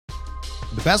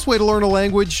The best way to learn a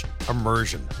language?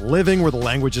 Immersion. Living where the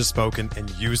language is spoken and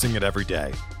using it every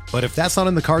day. But if that's not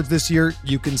in the cards this year,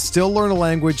 you can still learn a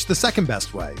language the second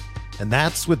best way, and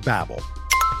that's with Babbel.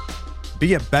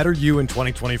 Be a better you in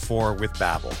 2024 with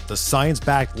Babbel, the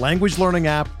science-backed language learning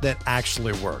app that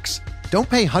actually works. Don't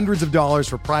pay hundreds of dollars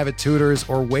for private tutors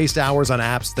or waste hours on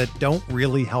apps that don't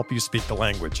really help you speak the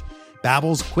language.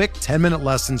 Babbel's quick 10-minute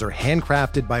lessons are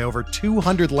handcrafted by over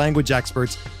 200 language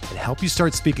experts and help you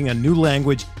start speaking a new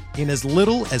language in as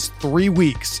little as 3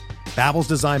 weeks. Babbel's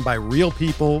designed by real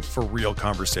people for real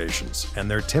conversations,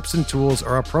 and their tips and tools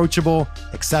are approachable,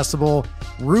 accessible,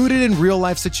 rooted in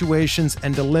real-life situations,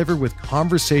 and delivered with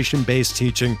conversation-based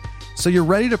teaching, so you're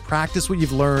ready to practice what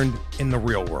you've learned in the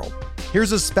real world.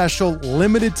 Here's a special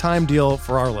limited-time deal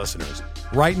for our listeners.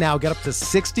 Right now, get up to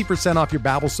 60% off your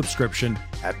Babbel subscription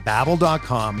at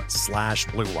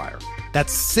babbel.com/Blue Wire.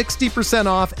 That's 60%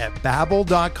 off at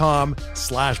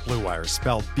babbel.com/Blue Wire,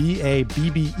 spelled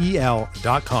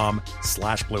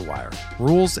BABBEL.com/Blue Wire.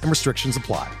 Rules and restrictions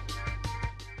apply.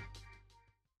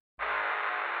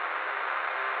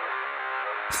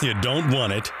 You don't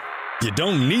want it, you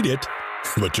don't need it,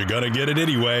 but you're gonna get it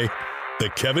anyway. The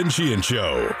Kevin Sheehan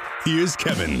Show. Here's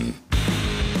Kevin.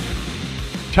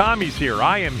 Tommy's here.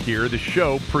 I am here. The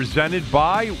show presented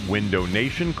by Window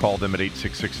Nation. Call them at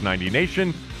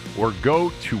 866-90-NATION or go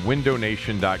to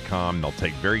windownation.com. They'll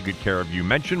take very good care of you.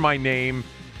 Mention my name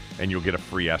and you'll get a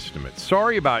free estimate.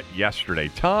 Sorry about yesterday.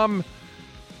 Tom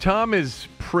is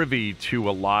privy to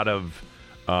a lot of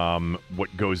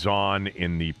what goes on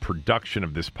in the production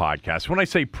of this podcast. When I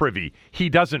say privy, he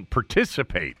doesn't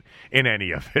participate in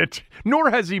any of it,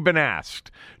 nor has he been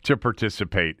asked to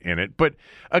participate in it. But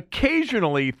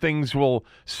occasionally things will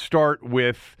start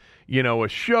with, a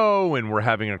show and we're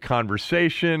having a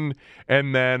conversation,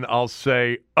 and then I'll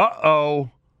say,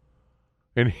 uh-oh.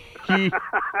 And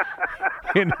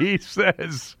he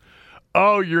says,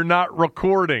 oh, you're not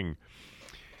recording.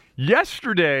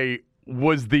 Yesterday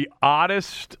was the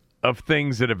oddest of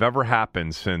things that have ever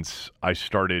happened since I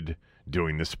started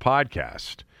doing this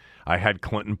podcast. I had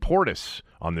Clinton Portis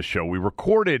on the show. We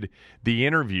recorded the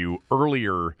interview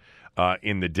earlier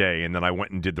in the day, and then I went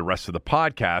and did the rest of the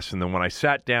podcast. And then when I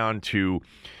sat down to,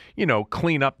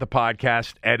 clean up the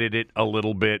podcast, edit it a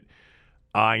little bit,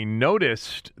 I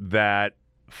noticed that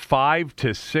 5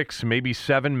 to 6, maybe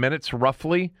 7 minutes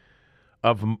roughly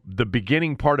of the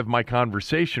beginning part of my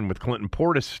conversation with Clinton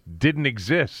Portis didn't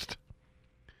exist.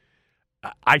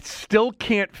 I still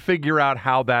can't figure out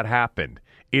how that happened.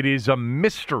 It is a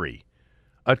mystery,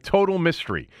 a total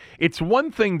mystery. It's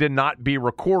one thing to not be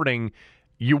recording.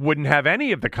 You wouldn't have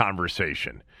any of the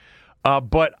conversation.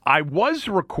 But I was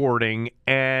recording,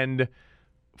 and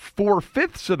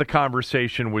 4/5 of the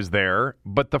conversation was there,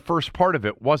 but the first part of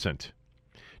it wasn't.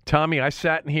 Tommy, I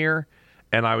sat in here,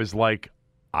 and I was like,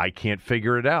 I can't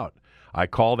figure it out. I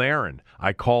called Aaron.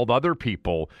 I called other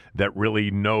people that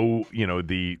really know,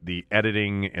 the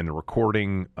editing and the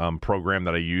recording program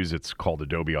that I use. It's called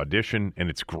Adobe Audition, and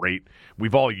it's great.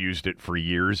 We've all used it for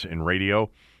years in radio,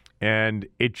 and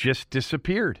it just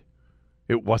disappeared.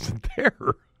 It wasn't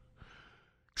there.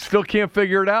 Still can't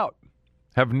figure it out.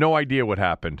 Have no idea what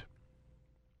happened.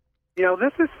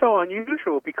 This is so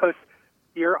unusual because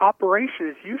your operation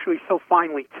is usually so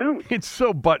finely tuned. It's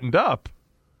so buttoned up.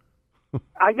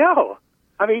 I know.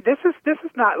 I mean, this is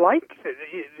not like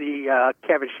the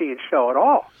Kevin Sheehan Show at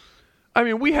all. I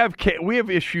mean, we have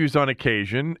issues on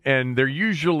occasion, and they're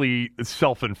usually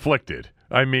self-inflicted.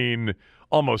 I mean,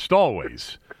 almost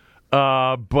always.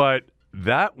 But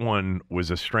that one was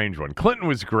a strange one. Clinton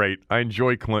was great. I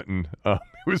enjoy Clinton. It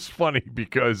was funny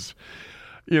because,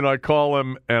 I call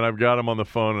him, and I've got him on the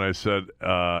phone, and I said,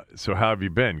 so how have you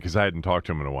been? Because I hadn't talked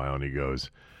to him in a while, and he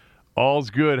goes, all's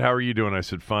good. How are you doing? I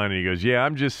said, fine. And he goes, yeah,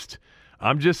 I'm just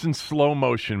in slow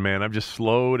motion, man. I've just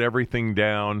slowed everything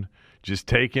down, just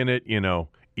taking it,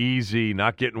 easy,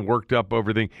 not getting worked up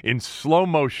over things. In slow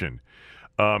motion,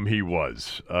 he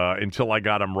was, until I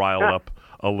got him riled up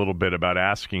a little bit about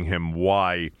asking him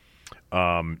why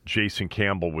Jason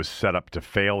Campbell was set up to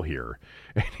fail here.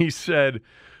 And he said,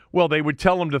 well, they would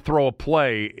tell him to throw a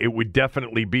play. It would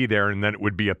definitely be there, and then it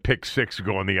would be a pick six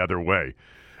going the other way.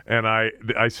 And I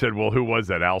said, well, who was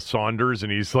that, Al Saunders?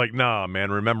 And he's like, nah, man,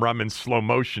 remember, I'm in slow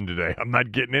motion today. I'm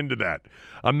not getting into that.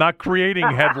 I'm not creating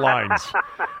headlines.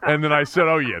 And then I said,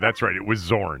 oh, yeah, that's right. It was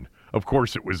Zorn. Of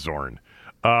course it was Zorn.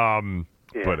 But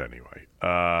anyway,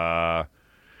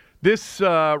 this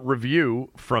review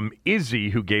from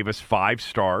Izzy, who gave us 5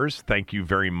 stars. Thank you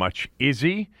very much,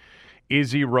 Izzy.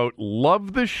 Izzy wrote,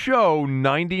 love the show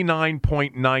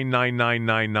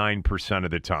 99.99999%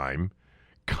 of the time.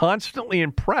 Constantly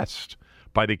impressed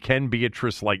by the Ken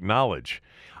Beatrice-like knowledge.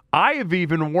 I have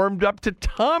even warmed up to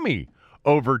Tommy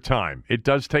over time. It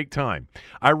does take time.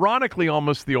 Ironically,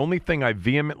 almost the only thing I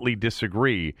vehemently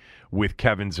disagree with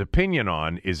Kevin's opinion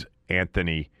on is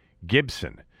Anthony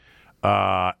Gibson.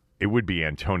 It would be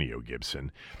Antonio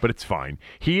Gibson, but it's fine.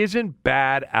 He isn't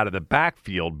bad out of the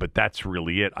backfield, but that's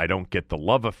really it. I don't get the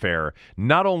love affair.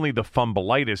 Not only the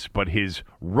fumbleitis, but his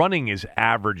running is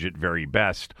average at very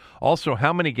best. Also,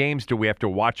 how many games do we have to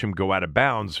watch him go out of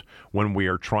bounds when we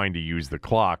are trying to use the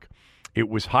clock? It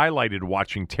was highlighted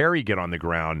watching Terry get on the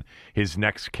ground, his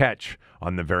next catch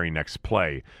on the very next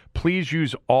play. Please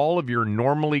use all of your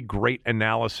normally great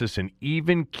analysis and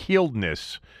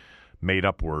even-keeledness, made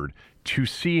up word, to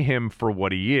see him for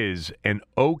what he is, an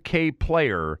okay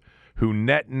player who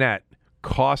net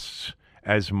costs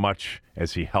as much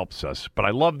as he helps us. But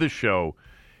I love the show.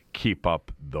 Keep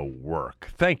up the work.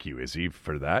 Thank you, Izzy,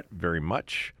 for that very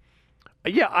much.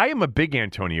 Yeah, I am a big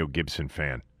Antonio Gibson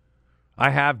fan. I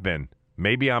have been.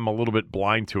 Maybe I'm a little bit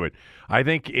blind to it. I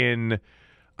think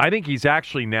he's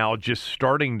actually now just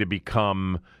starting to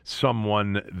become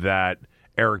someone that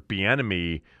Eric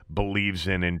Bieniemy believes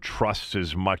in and trusts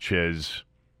as much as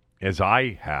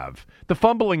I have. The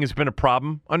fumbling has been a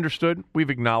problem, understood. We've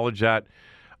acknowledged that.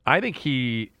 I think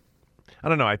he's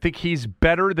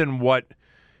better than what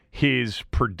his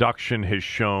production has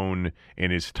shown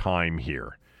in his time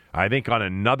here. I think on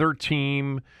another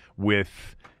team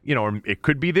with, it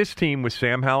could be this team with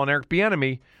Sam Howell and Eric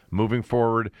Bieniemy moving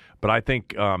forward, but I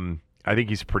think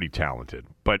he's pretty talented.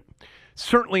 But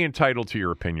certainly entitled to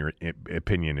your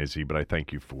opinion, Izzy, but I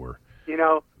thank you for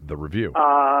the review.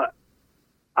 I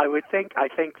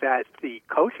think that the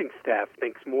coaching staff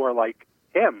thinks more like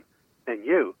him than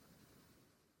you.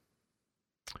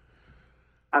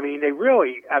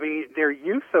 Their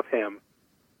use of him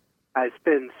has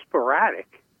been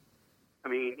sporadic.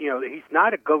 He's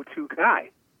not a go-to guy.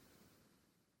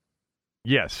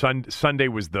 Yes, Sunday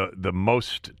was the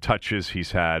most touches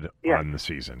he's had on the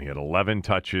season. He had 11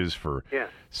 touches for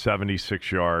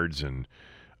 76 yards and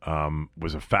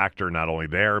was a factor not only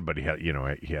there, but he had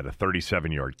a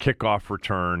 37-yard kickoff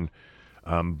return.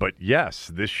 But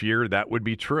yes, this year that would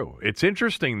be true. It's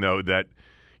interesting though that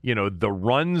the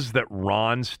runs that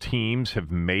Ron's teams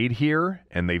have made here,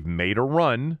 and they've made a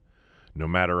run, no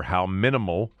matter how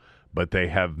minimal, but they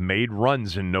have made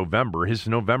runs in November. His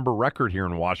November record here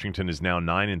in Washington is now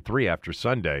 9-3 after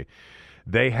Sunday.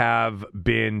 They have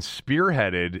been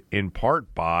spearheaded in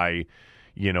part by,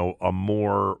 a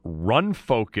more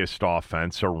run-focused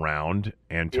offense around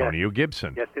Antonio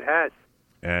Gibson. Yes, it has.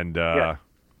 And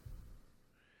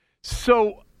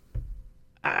so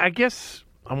I guess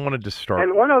I wanted to start.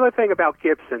 And one other thing about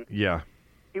Gibson. Yeah.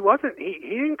 He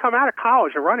didn't come out of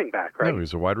college a running back, right? No, he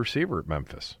was a wide receiver at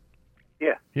Memphis.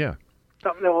 Yeah. Yeah.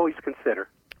 Something to always consider.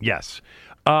 Yes.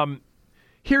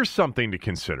 Here's something to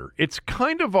consider. It's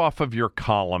kind of off of your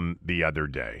column the other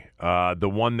day, the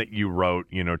one that you wrote,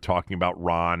 talking about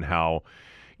Ron, how,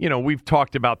 we've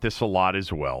talked about this a lot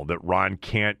as well, that Ron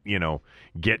can't,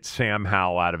 get Sam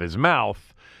Howell out of his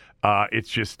mouth. It's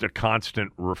just a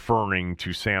constant referring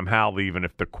to Sam Howell, even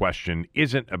if the question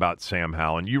isn't about Sam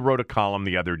Howell. And you wrote a column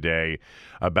the other day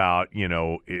about,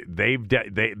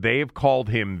 they've called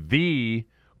him the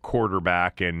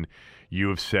quarterback, and you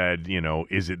have said,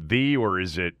 is it the or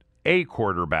is it a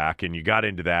quarterback? And you got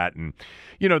into that, and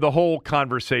the whole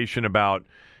conversation about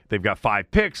they've got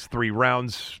 5 picks, 3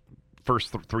 rounds,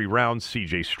 first 3 rounds.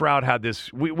 C.J. Stroud had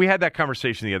this. We had that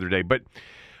conversation the other day, but.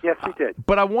 Yes, we did.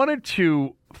 But I wanted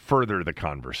to further the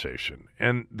conversation,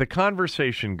 and the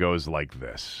conversation goes like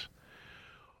this.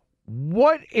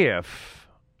 What if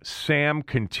Sam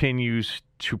continues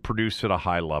to produce at a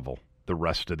high level the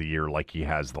rest of the year like he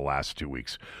has the last 2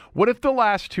 weeks? What if the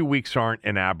last 2 weeks aren't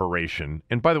an aberration?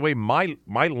 And by the way, my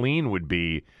lean would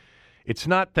be it's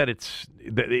not that it's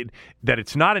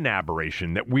not an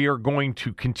aberration, that we are going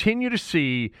to continue to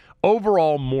see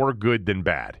overall more good than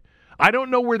bad. I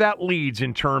don't know where that leads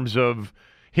in terms of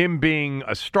him being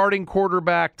a starting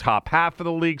quarterback, top half of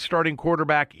the league starting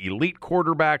quarterback, elite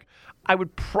quarterback. I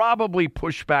would probably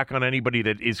push back on anybody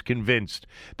that is convinced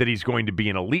that he's going to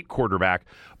be an elite quarterback.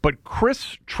 But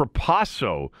Chris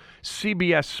Trapasso,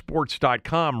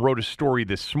 CBSSports.com, wrote a story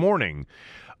this morning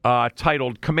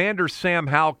titled, Commander Sam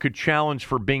Howell could challenge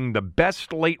for being the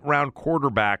best late-round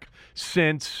quarterback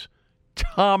since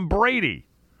Tom Brady.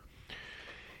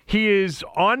 He is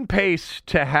on pace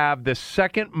to have the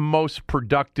second most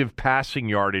productive passing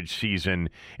yardage season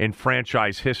in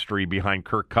franchise history behind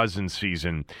Kirk Cousins'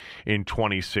 season in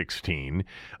 2016.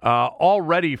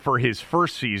 Already for his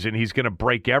first season, he's going to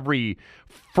break every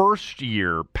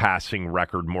first-year passing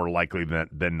record more likely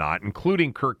than not,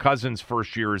 including Kirk Cousins'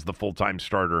 first year as the full-time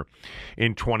starter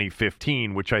in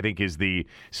 2015, which I think is the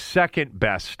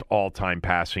second-best all-time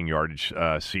passing yardage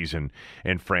season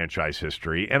in franchise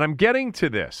history. And I'm getting to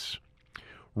this.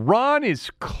 Ron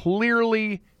is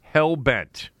clearly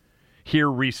hell-bent here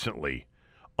recently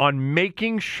on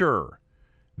making sure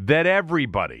that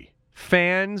everybody,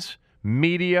 fans,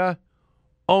 media,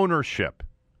 ownership,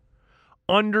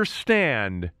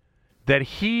 understand that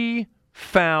he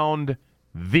found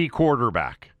the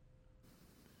quarterback.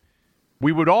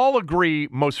 We would all agree,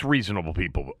 most reasonable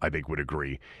people, I think, would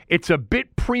agree, it's a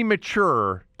bit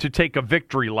premature to take a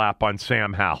victory lap on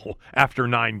Sam Howell after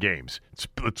 9 games.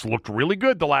 It's looked really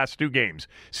good the last 2 games.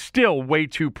 Still way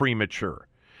too premature.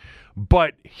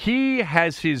 But he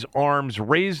has his arms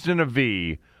raised in a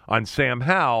V on Sam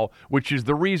Howell, which is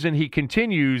the reason he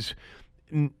continues,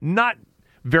 not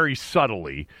very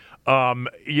subtly.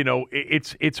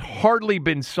 It's hardly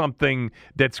been something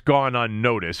that's gone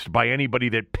unnoticed by anybody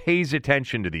that pays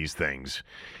attention to these things.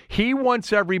 He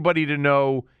wants everybody to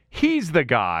know he's the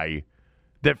guy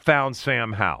that found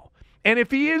Sam Howell. And if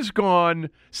he is gone,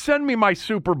 send me my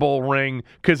Super Bowl ring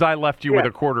because I left you with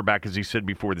a quarterback, as he said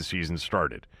before the season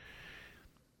started.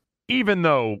 Even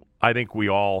though I think we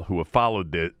all who have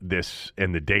followed this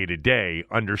in the day-to-day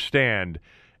understand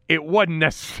it wasn't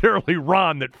necessarily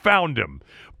Ron that found him.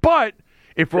 But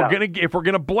if we're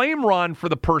gonna blame Ron for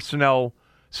the personnel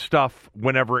stuff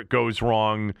whenever it goes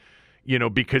wrong,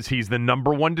 because he's the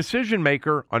number one decision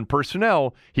maker on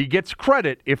personnel, he gets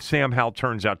credit if Sam Howell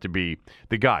turns out to be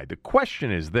the guy. The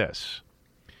question is this: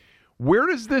 where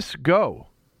does this go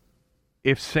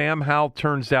if Sam Howell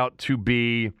turns out to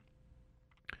be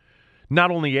not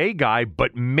only a guy,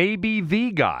 but maybe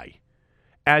the guy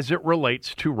as it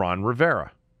relates to Ron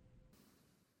Rivera?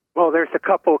 Well, there's a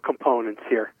couple of components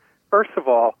here. First of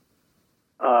all,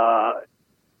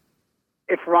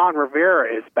 if Ron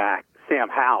Rivera is back, Sam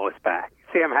Howell is back.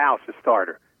 Sam Howell's the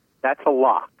starter. That's a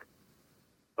lock.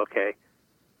 Okay?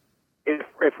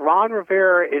 If Ron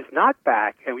Rivera is not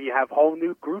back and we have a whole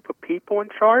new group of people in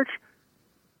charge,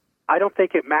 I don't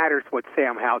think it matters what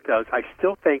Sam Howell does. I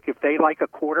still think if they like a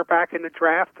quarterback in the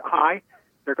draft high,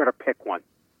 they're going to pick one.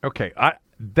 Okay,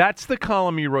 that's the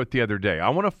column you wrote the other day. I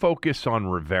want to focus on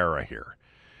Rivera here.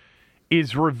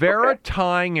 Is Rivera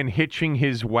tying and hitching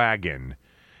his wagon,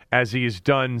 as he has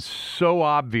done so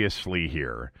obviously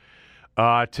here,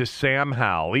 to Sam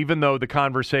Howell, even though the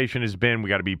conversation has been, we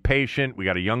got to be patient, we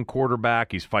got a young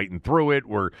quarterback, he's fighting through it,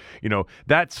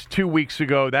 that's 2 weeks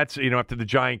ago, that's, after the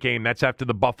Giant game, that's after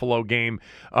the Buffalo game,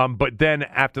 but then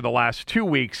after the last 2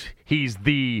 weeks, he's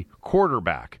the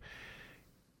quarterback.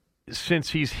 Since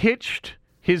he's hitched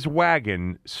his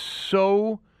wagon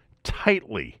so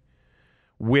tightly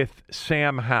with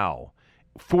Sam Howell,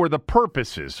 for the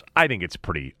purposes, I think it's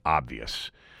pretty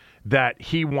obvious that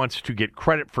he wants to get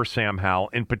credit for Sam Howell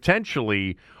and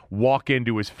potentially walk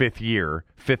into his fifth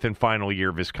and final year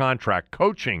of his contract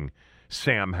coaching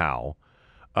Sam Howell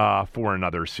for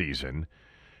another season.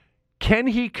 Can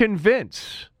he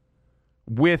convince,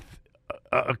 with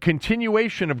a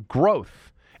continuation of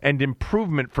growth and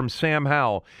improvement from Sam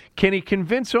Howell, can he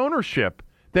convince ownership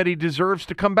that he deserves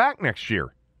to come back next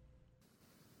year?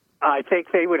 I think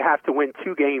they would have to win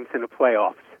 2 games in the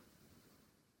playoffs.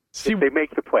 If they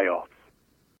make the playoffs.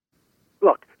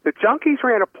 Look, the Junkies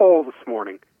ran a poll this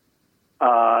morning.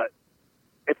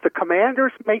 If the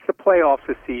Commanders make the playoffs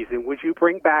this season, would you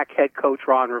bring back head coach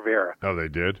Ron Rivera? Oh, they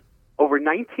did? Over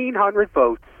 1,900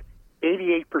 votes,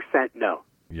 88% no.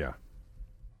 Yeah.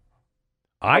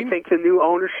 I think the new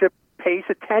ownership pays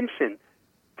attention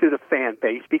to the fan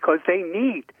base because they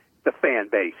need the fan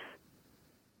base.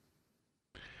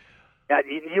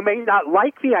 You may not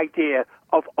like the idea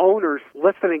of owners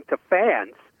listening to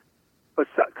fans, but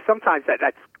sometimes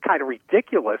that's kind of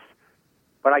ridiculous.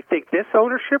 But I think this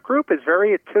ownership group is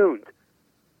very attuned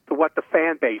to what the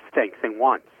fan base thinks and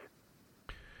wants.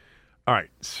 All right,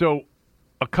 so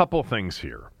a couple things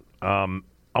here. I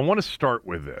want to start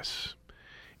with this.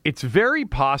 It's very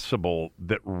possible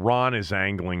that Ron is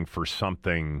angling for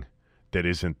something that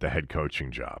isn't the head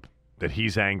coaching job, that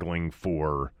he's angling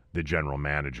for the general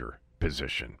manager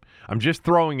position. I'm just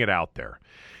throwing it out there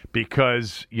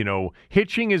because,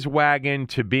 hitching his wagon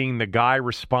to being the guy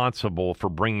responsible for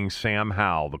bringing Sam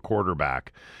Howell, the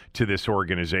quarterback, to this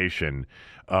organization,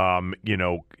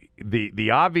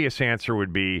 the obvious answer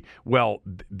would be, well,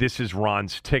 this is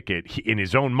Ron's ticket. In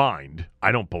his own mind,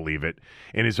 I don't believe it.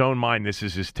 In his own mind, this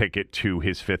is his ticket to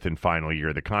his fifth and final year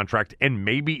of the contract, and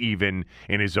maybe even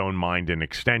in his own mind an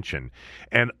extension.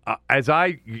 And as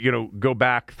I go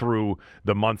back through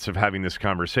the months of having this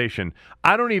conversation,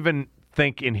 I don't even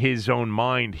think in his own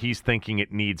mind he's thinking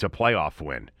it needs a playoff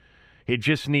win. It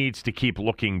just needs to keep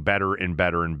looking better and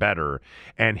better and better,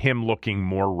 and him looking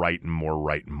more right and more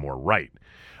right and more right.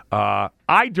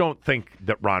 I don't think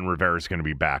that Ron Rivera is going to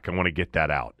be back. I want to get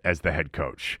that out as the head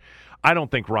coach. I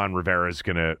don't think Ron Rivera is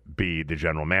going to be the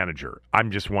general manager.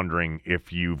 I'm just wondering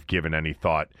if you've given any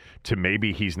thought to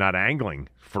maybe he's not angling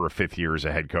for a fifth year as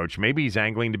a head coach. Maybe he's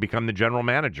angling to become the general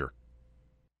manager.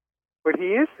 But he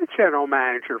is the general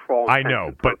manager for all I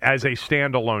know, but as a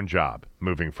standalone job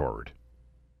moving forward.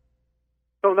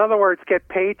 So in other words, get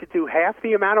paid to do half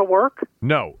the amount of work?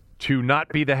 No, to not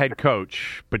be the head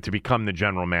coach, but to become the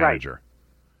general manager. Right.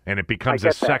 And it becomes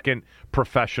a second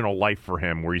professional life for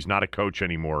him where he's not a coach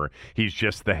anymore. He's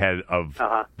just the head of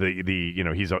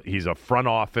he's a front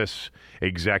office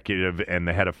executive and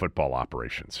the head of football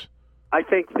operations. I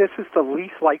think this is the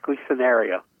least likely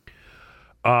scenario.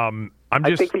 I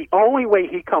think the only way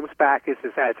he comes back is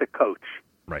as a coach.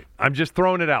 Right. I'm just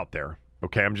throwing it out there.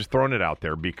 Okay, I'm just throwing it out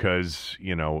there because,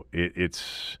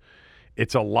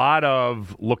 it's a lot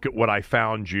of, look at what I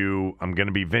found you, I'm going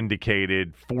to be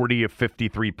vindicated, 40 of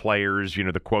 53 players,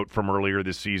 the quote from earlier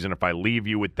this season, if I leave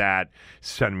you with that,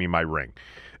 send me my ring.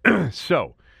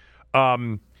 So,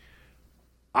 I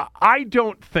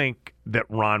don't think that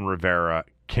Ron Rivera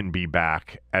can be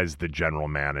back as the general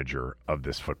manager of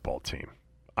this football team.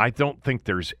 I don't think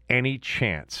there's any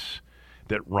chance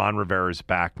that Ron Rivera is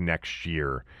back next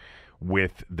year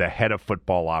with the head of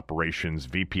football operations,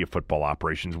 VP of football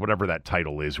operations, whatever that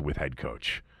title is with head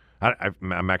coach.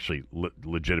 I'm actually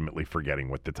legitimately forgetting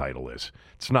what the title is.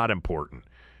 It's not important.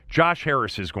 Josh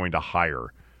Harris is going to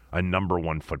hire a number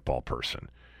one football person,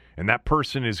 and that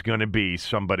person is going to be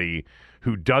somebody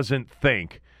who doesn't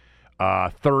think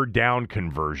third down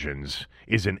conversions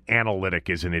is an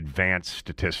advanced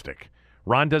statistic.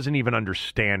 Ron doesn't even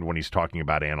understand when he's talking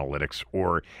about analytics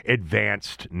or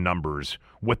advanced numbers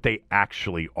what they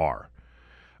actually are.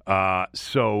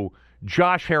 So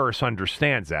Josh Harris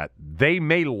understands that. They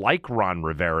may like Ron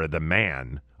Rivera, the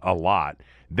man, a lot.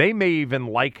 They may even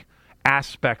like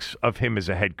aspects of him as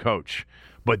a head coach.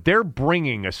 But they're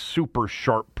bringing a super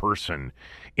sharp person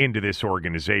into this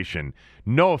organization.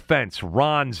 No offense,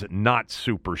 Ron's not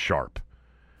super sharp.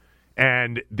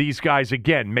 And these guys,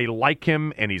 again, may like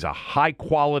him, and he's a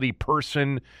high-quality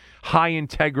person,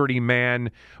 high-integrity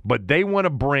man, but they want to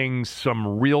bring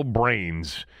some real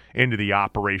brains into the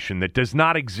operation that does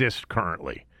not exist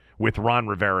currently with Ron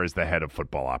Rivera as the head of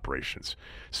football operations.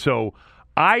 So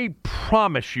I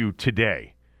promise you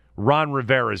today, Ron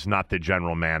Rivera is not the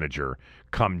general manager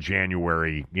come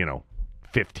January,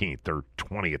 15th or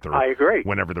 20th or I agree.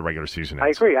 Whenever the regular season ends.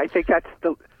 I agree. I think that's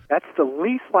the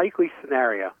least likely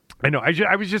scenario. I know.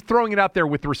 I was just throwing it out there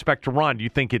with respect to Ron. Do you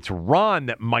think it's Ron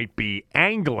that might be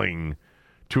angling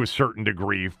to a certain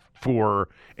degree for,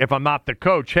 if I'm not the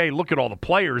coach, hey, look at all the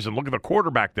players and look at the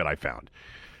quarterback that I found?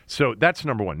 So that's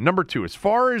number one. Number two, as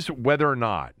far as whether or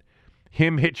not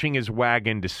him hitching his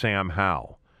wagon to Sam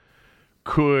Howell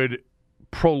could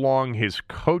prolong his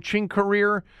coaching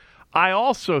career, I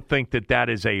also think that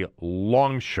is a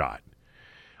long shot.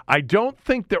 I don't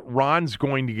think that Ron's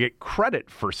going to get credit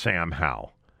for Sam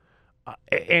Howell.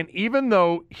 And even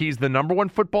though he's the number one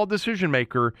football decision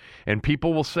maker, and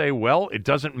people will say, well, it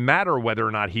doesn't matter whether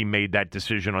or not he made that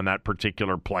decision on that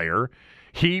particular player,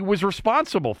 he was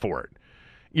responsible for it.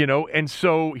 And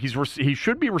so he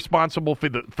should be responsible for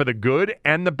the good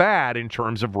and the bad in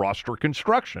terms of roster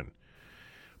construction.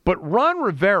 But Ron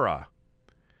Rivera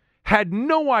had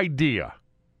no idea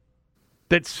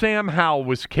that Sam Howell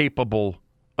was capable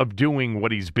of doing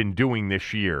what he's been doing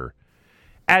this year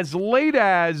as late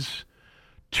as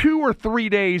 2 or 3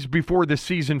 days before the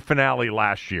season finale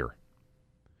last year.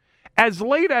 As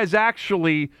late as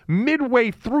actually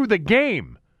midway through the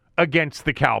game against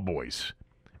the Cowboys,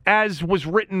 as was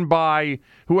written by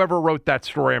whoever wrote that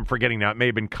story. I'm forgetting now. It may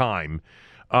have been Kime.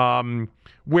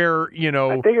 Where,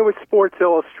 I think it was Sports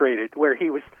Illustrated, where he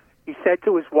said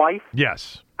to his wife,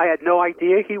 yes, I had no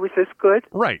idea he was this good.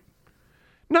 Right.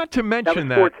 Not to mention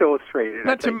that Sports Illustrated.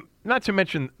 Not to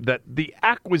mention that the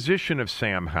acquisition of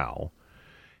Sam Howell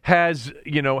has,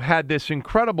 had this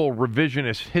incredible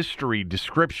revisionist history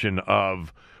description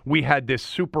of we had this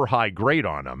super high grade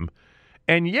on him,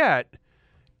 and yet,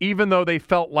 even though they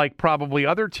felt like probably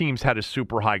other teams had a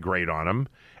super high grade on him,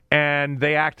 and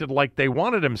they acted like they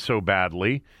wanted him so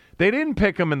badly, They didn't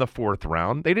pick him in the 4th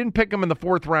round. They didn't pick him in the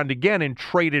 4th round again and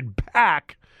traded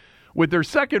back with their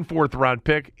second 4th round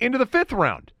pick into the 5th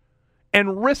round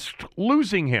and risked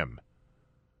losing him.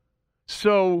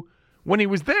 So when he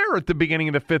was there at the beginning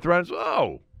of the 5th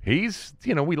round, he's,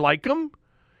 we like him.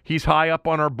 He's high up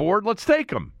on our board. Let's take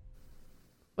him.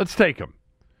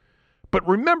 But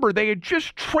remember, they had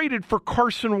just traded for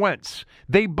Carson Wentz.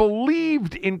 They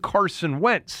believed in Carson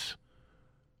Wentz.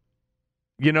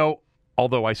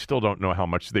 Although I still don't know how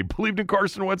much they believed in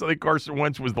Carson Wentz. I think Carson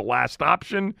Wentz was the last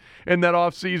option in that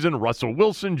offseason. Russell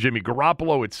Wilson, Jimmy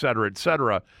Garoppolo, et cetera, et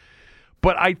cetera.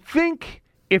 But I think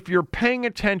if you're paying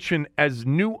attention as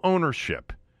new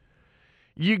ownership,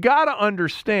 you got to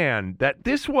understand that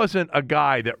this wasn't a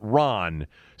guy that Ron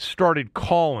started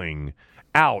calling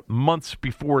out months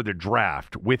before the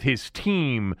draft with his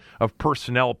team of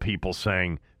personnel people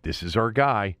saying, this is our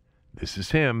guy, this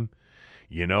is him.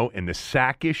 And the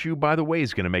sack issue, by the way,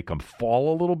 is going to make him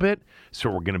fall a little bit. So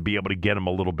we're going to be able to get him a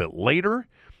little bit later.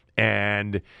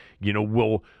 And,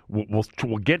 we'll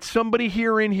get somebody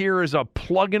in here as a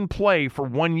plug and play for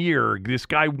 1 year. This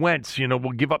guy Wentz,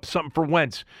 we'll give up something for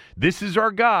Wentz. This is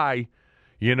our guy.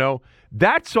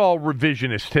 That's all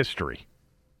revisionist history.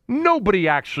 Nobody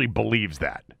actually believes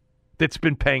that's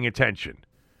been paying attention.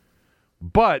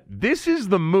 But this is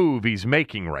the move he's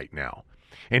making right now.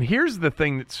 And here's the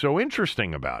thing that's so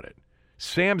interesting about it.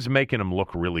 Sam's making him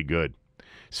look really good.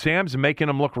 Sam's making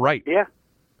him look right. Yeah.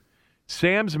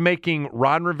 Sam's making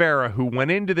Ron Rivera, who went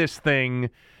into this thing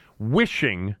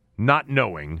wishing, not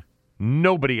knowing,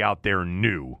 nobody out there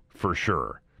knew for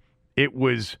sure. It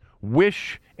was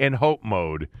wish and hope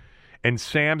mode, and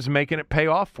Sam's making it pay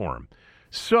off for him.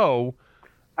 So,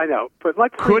 I know, but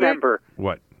let's remember.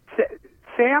 What?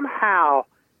 Sam Howell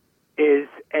is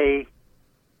a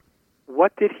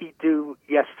what did he do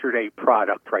yesterday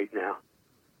product right now.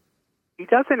 He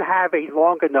doesn't have a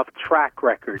long enough track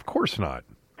record. Of course not.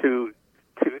 To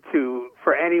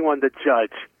for anyone to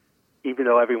judge, even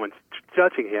though everyone's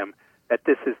judging him, that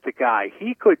this is the guy.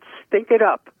 He could stink it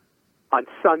up on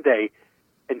Sunday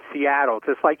in Seattle,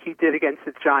 just like he did against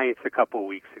the Giants a couple of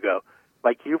weeks ago.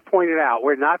 Like you pointed out,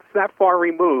 we're not that far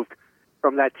removed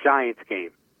from that Giants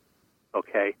game.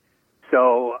 Okay?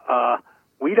 So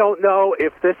we don't know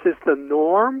if this is the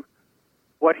norm,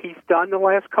 what he's done the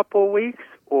last couple of weeks,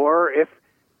 or if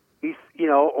he's,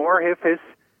 or if his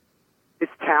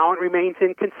talent remains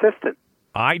inconsistent.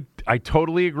 I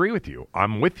totally agree with you.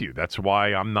 I'm with you. That's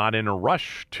why I'm not in a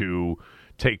rush to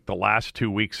take the last 2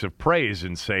 weeks of praise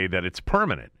and say that it's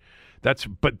permanent.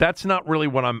 But that's not really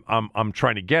what I'm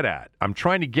trying to get at. I'm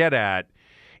trying to get at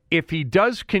if he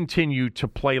does continue to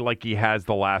play like he has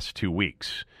the last 2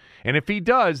 weeks, and if he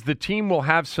does, the team will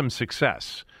have some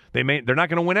success. They're not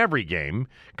going to win every game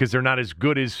because they're not as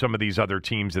good as some of these other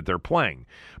teams that they're playing,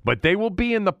 but they will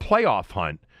be in the playoff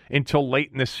hunt until late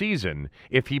in the season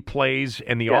if he plays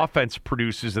and the offense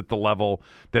produces at the level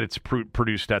that it's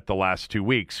produced at the last 2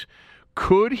 weeks.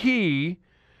 Could he,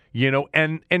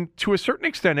 and to a certain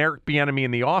extent, Eric Bieniemy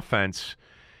in the offense,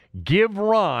 give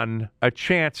Ron a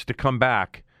chance to come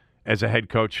back as a head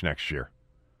coach next year?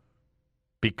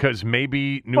 Because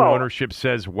maybe new ownership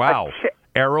says, wow,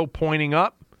 arrow pointing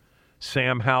up,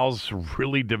 Sam Howell's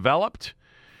really developed.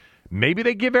 Maybe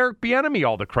they give Eric Bieniemy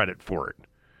all the credit for it.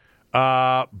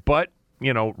 But,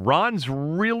 Ron's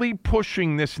really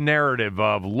pushing this narrative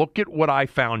of, look at what I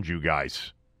found you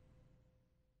guys.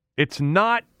 It's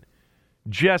not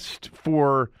just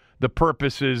for the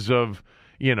purposes of,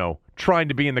 trying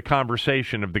to be in the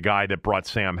conversation of the guy that brought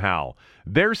Sam Howell.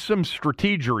 There's some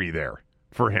strategery there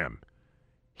for him.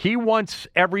 He wants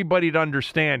everybody to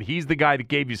understand he's the guy that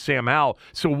gave you Sam Howell,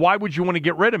 so why would you want to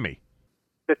get rid of me?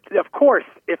 Of course,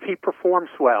 if he performs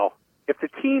well, if the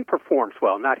team performs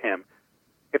well, not him,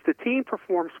 if the team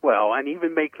performs well and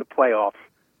even makes the playoffs,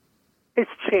 his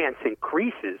chance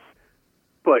increases.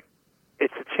 But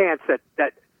it's a chance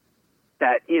that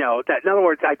in other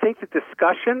words, I think the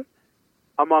discussion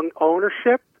among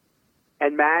ownership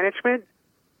and management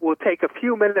will take a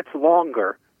few minutes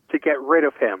longer to get rid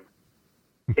of him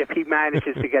if he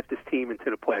manages to get this team into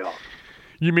the playoffs.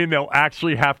 You mean they'll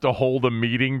actually have to hold a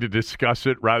meeting to discuss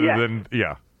it rather than,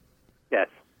 Yes.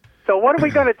 So what are we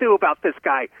going to do about this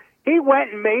guy? He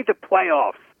went and made the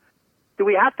playoffs. Do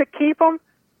we have to keep him?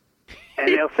 And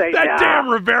they'll say, that damn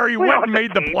Rivera went and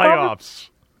made the playoffs.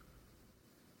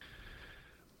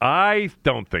 I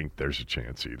don't think there's a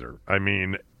chance either. I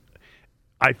mean,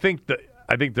 I think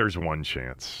there's one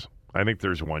chance. I think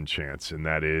there's one chance, and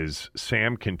that is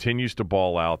Sam continues to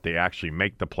ball out. They actually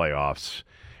make the playoffs,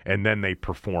 and then they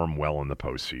perform well in the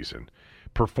postseason.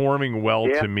 Performing well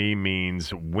to me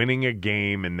means winning a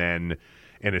game and then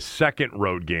in a second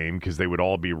road game, because they would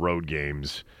all be road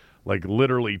games, like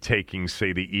literally taking,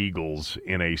 say, the Eagles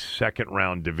in a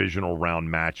second-round divisional round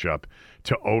matchup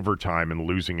to overtime and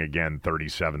losing again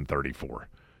 37-34,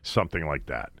 something like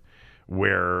that,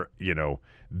 where,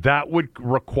 that would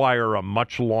require a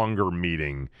much longer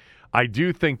meeting. I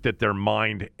do think that their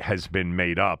mind has been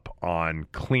made up on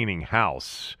cleaning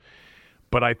house.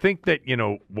 But I think that,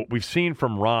 what we've seen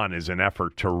from Ron is an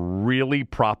effort to really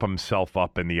prop himself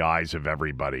up in the eyes of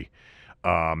everybody.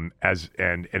 And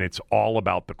it's all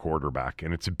about the quarterback.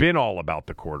 And it's been all about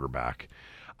the quarterback.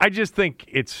 I just think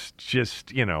it's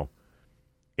just,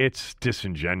 it's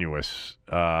disingenuous.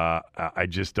 I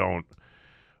just don't.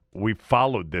 We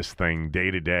followed this thing day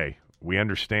to day. We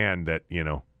understand that,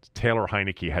 Taylor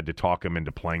Heineke had to talk him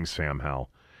into playing Sam Howell.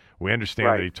 We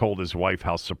understand that he told his wife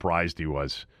how surprised he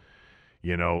was.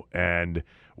 And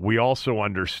we also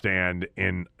understand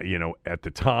at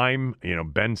the time,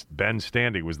 Ben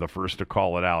Standing was the first to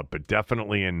call it out, but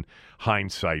definitely in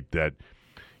hindsight that,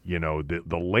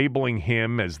 the labeling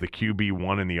him as the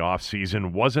QB1 in the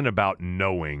offseason wasn't about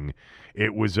knowing.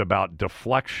 It was about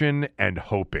deflection and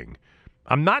hoping.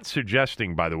 I'm not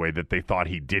suggesting, by the way, that they thought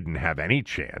he didn't have any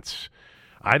chance.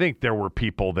 I think there were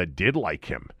people that did like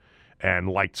him and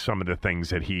liked some of the things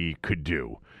that he could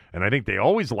do. And I think they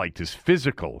always liked his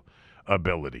physical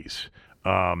abilities.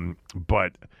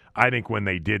 But I think when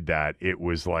they did that, it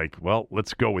was like, well,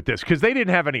 let's go with this. Because they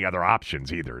didn't have any other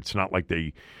options either. It's not like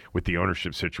with the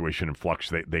ownership situation in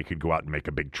flux, they could go out and make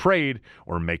a big trade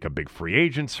or make a big free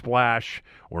agent splash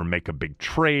or make a big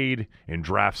trade and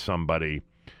draft somebody.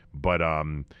 But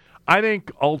I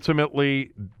think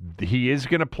ultimately he is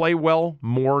going to play well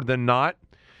more than not.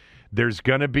 There's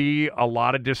going to be a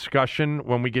lot of discussion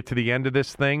when we get to the end of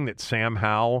this thing that Sam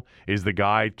Howell is the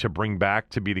guy to bring back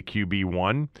to be the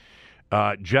QB1.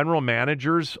 General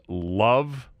managers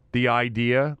love the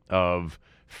idea of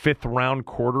fifth-round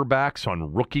quarterbacks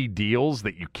on rookie deals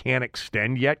that you can't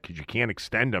extend yet because you can't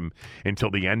extend him until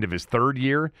the end of his third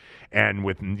year. And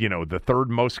with, the third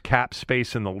most cap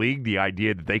space in the league, the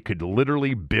idea that they could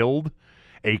literally build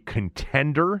a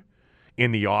contender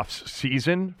in the off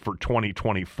season for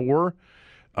 2024.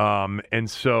 And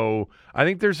so I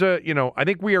think I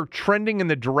think we are trending in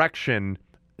the direction,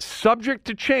 subject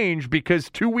to change, because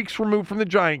 2 weeks removed from the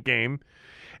Giant game,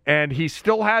 and he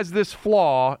still has this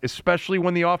flaw, especially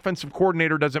when the offensive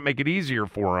coordinator doesn't make it easier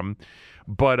for him.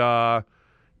 But, I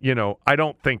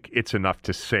don't think it's enough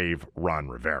to save Ron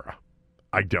Rivera.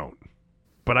 I don't.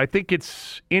 But I think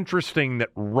it's interesting that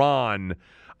Ron,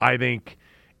 I think,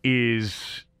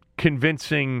 is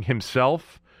convincing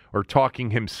himself or talking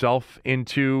himself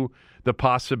into the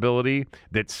possibility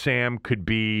that Sam could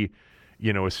be,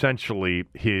 essentially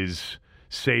his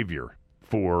savior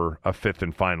for a fifth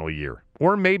and final year.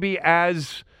 Or maybe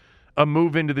as a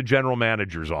move into the general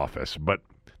manager's office. But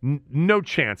no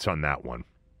chance on that one.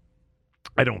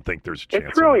 I don't think there's a chance.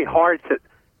 It's really hard to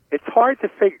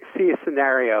see a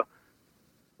scenario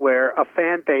where a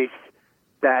fan base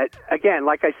that, again,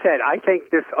 like I said, I think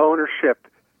this ownership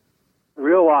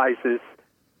realizes,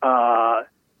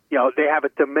 they have a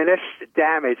diminished,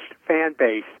 damaged fan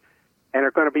base, and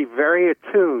are going to be very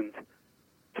attuned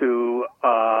to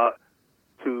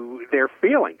their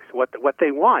feelings, what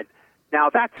they want. Now,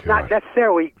 that's not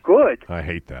necessarily good. I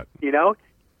hate that.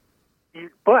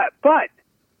 But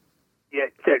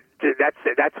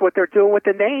that's what they're doing with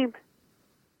the name.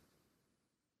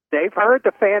 They've heard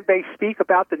the fan base speak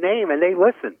about the name, and they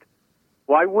listened.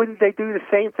 Why wouldn't they do the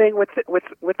same thing with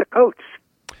the coach?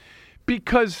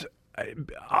 Because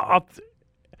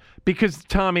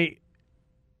Tommy,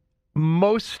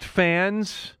 most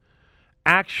fans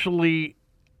actually,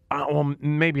 well,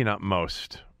 maybe not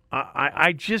most.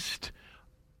 I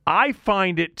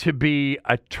find it to be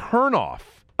a turnoff,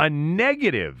 a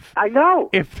negative. I know.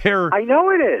 I know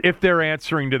it is. If they're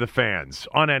answering to the fans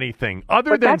on anything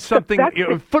other than something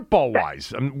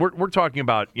football-wise. We're talking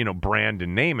about brand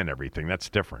and name and everything. That's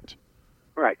different.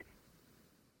 Right.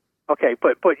 Okay,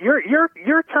 but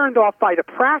you're turned off by the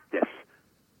practice.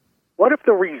 What if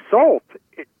the result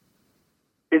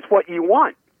is what you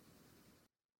want?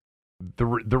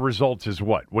 The result is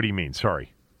what? What do you mean?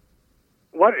 Sorry.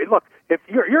 Look, if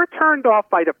you're turned off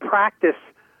by the practice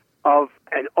of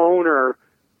an owner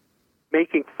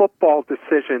making football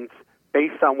decisions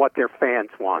based on what their fans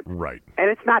want. Right. And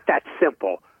it's not that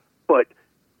simple, but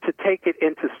to take it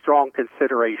into strong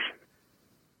consideration.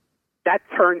 That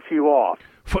turns you off.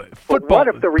 Football, what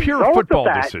if the pure result football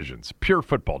of that, decisions. Pure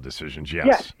football decisions,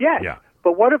 yes. Yes. Yeah.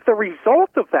 But what if the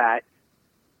result of that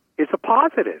is a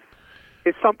positive?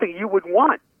 Is something you would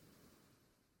want?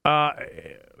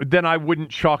 Then I wouldn't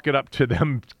chalk it up to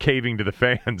them caving to the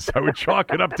fans. I would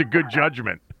chalk it up to good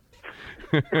judgment.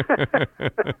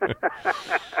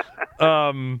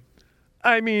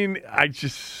 I mean, I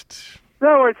just... In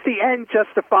other words, the end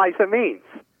justifies the means,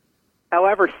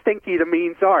 however stinky the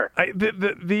means are.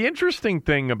 The interesting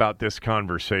thing about this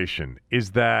conversation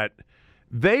is that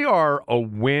they are a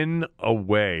win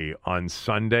away on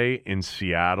Sunday in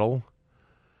Seattle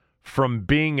from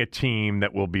being a team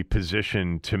that will be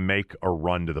positioned to make a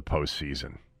run to the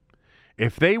postseason.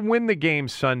 If they win the game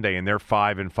Sunday and they're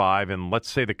 5-5, and let's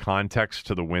say the context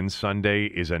to the win Sunday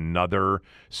is another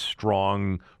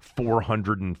strong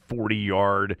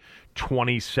 440-yard,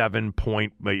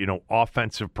 27-point,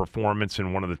 offensive performance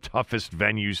in one of the toughest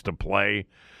venues to play,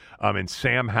 and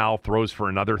Sam Howell throws for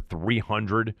another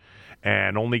 300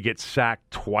 and only gets sacked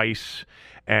twice,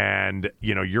 and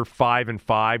you're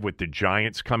 5-5 with the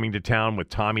Giants coming to town with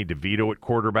Tommy DeVito at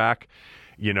quarterback.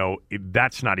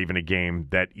 That's not even a game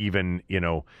that even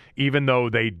though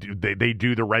they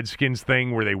do the Redskins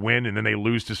thing where they win and then they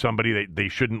lose to somebody they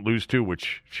shouldn't lose to,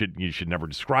 which you should never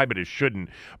describe it as shouldn't.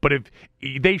 But if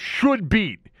they should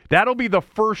beat, that'll be the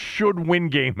first should win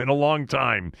game in a long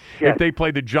time. Yes. If they play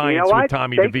the Giants with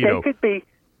Tommy DeVito.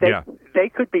 They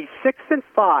could be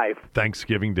 6-5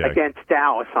 Thanksgiving Day against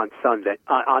Dallas on Sunday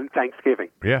on Thanksgiving.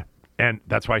 Yeah, and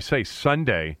that's why I say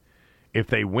Sunday, if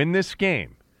they win this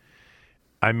game,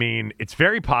 I mean, it's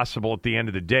very possible at the end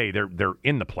of the day they're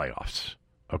in the playoffs,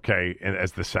 okay,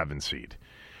 as the 7 seed.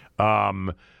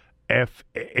 If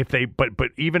they but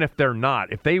even if they're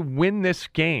not, if they win this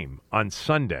game on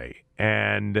Sunday,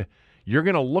 and you're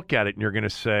going to look at it and you're going to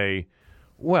say,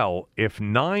 well, if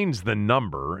 9's the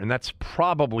number, and that's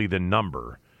probably the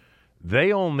number,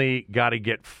 they only got to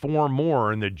get 4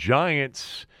 more, and the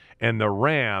Giants and the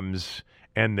Rams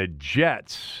and the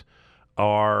Jets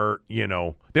are, they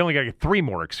only got to get 3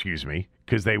 more,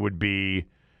 because they would be,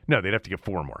 no, they'd have to get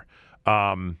 4 more.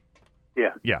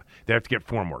 Yeah, they have to get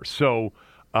 4 more. So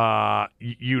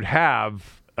you'd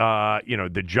have,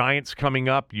 the Giants coming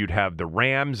up. You'd have the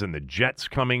Rams and the Jets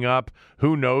coming up.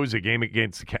 Who knows, a game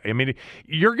against,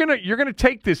 you're gonna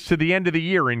take this to the end of the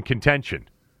year in contention,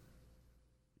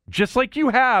 just like you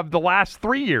have the last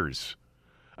 3 years.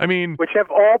 Which have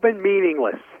all been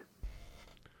meaningless.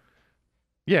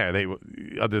 Yeah, they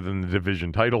other than the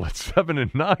division title at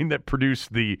 7-9 that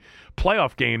produced the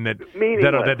playoff game that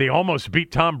they almost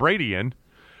beat Tom Brady in.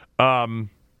 Who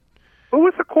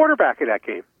was the quarterback of that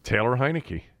game? Taylor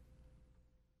Heineke.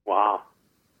 Wow,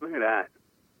 look at that!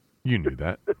 You knew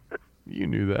that. You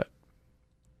knew that.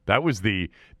 That was the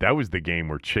game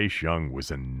where Chase Young was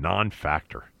a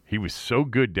non-factor. He was so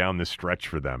good down the stretch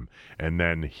for them, and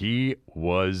then he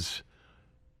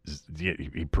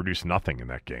produced nothing in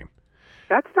that game.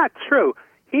 That's not true.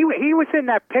 He was in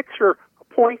that picture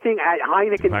pointing at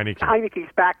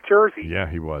Heineke's back jersey. Yeah,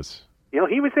 he was. He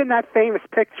was in that famous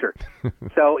picture.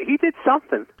 So he did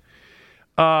something.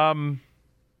 I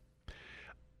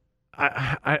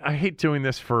hate doing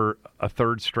this for a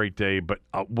third straight day, but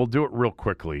we'll do it real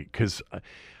quickly because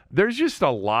there's just a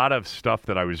lot of stuff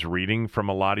that I was reading from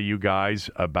a lot of you guys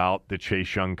about the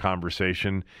Chase Young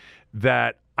conversation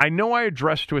that I know I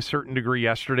addressed to a certain degree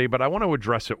yesterday, but I want to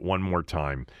address it one more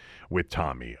time with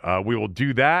Tommy. We will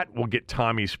do that. We'll get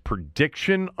Tommy's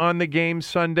prediction on the game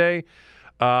Sunday.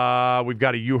 We've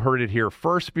got You Heard It Here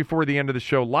first before the end of the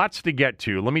show. Lots to get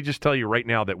to. Let me just tell you right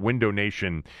now that Window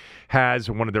Nation has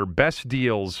one of their best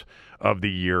deals of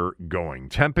the year going.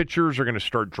 Temperatures are going to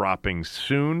start dropping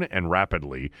soon and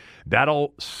rapidly.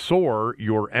 That'll soar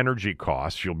your energy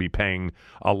costs. You'll be paying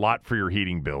a lot for your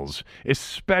heating bills,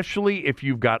 especially if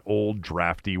you've got old,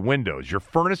 drafty windows. Your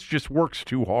furnace just works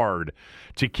too hard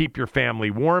to keep your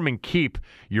family warm and keep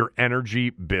your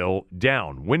energy bill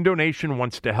down. Window Nation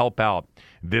wants to help out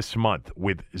this month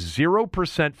with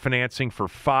 0% financing for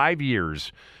 5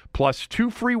 years, plus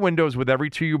 2 free windows with every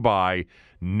 2 you buy.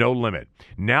 No limit.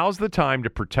 Now's the time to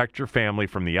protect your family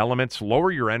from the elements,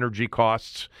 lower your energy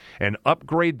costs, and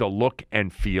upgrade the look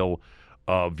and feel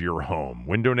of your home.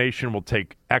 Window Nation will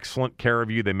take excellent care of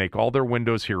you. They make all their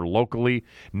windows here locally.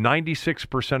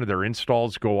 96% of their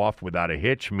installs go off without a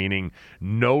hitch, meaning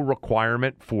no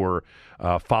requirement for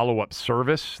follow-up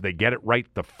service. They get it right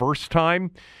the first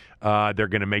time. They're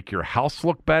going to make your house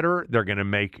look better. They're going to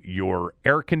make your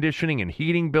air conditioning and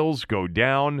heating bills go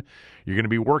down. You're going to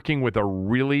be working with a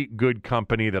really good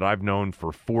company that I've known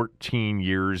for 14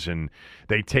 years, and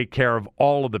they take care of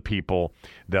all of the people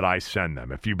that I send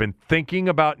them. If you've been thinking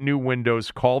about new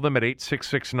windows, call them at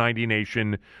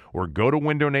 866-90NATION or go to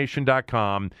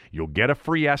windownation.com. You'll get a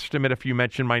free estimate if you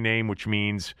mention my name, which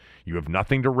means you have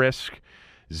nothing to risk.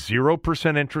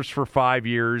 0% interest for 5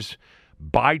 years.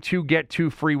 Buy two, get two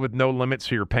free with no limit,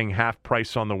 so you're paying half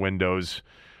price on the windows.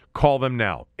 Call them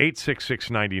now,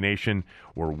 866-90-NATION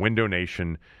or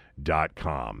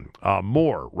windownation.com.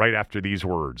 More right after these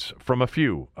words from a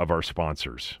few of our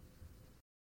sponsors.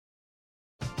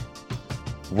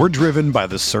 We're driven by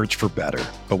the search for better.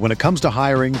 But when it comes to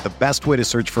hiring, the best way to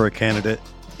search for a candidate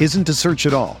isn't to search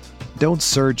at all. Don't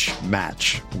search,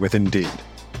 match with Indeed.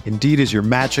 Indeed is your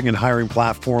matching and hiring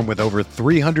platform with over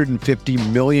 350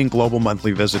 million global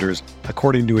monthly visitors,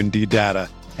 according to Indeed data,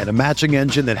 and a matching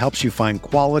engine that helps you find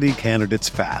quality candidates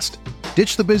fast.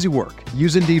 Ditch the busy work.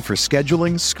 Use Indeed for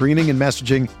scheduling, screening, and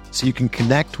messaging so you can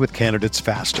connect with candidates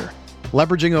faster.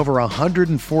 Leveraging over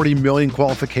 140 million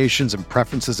qualifications and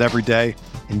preferences every day,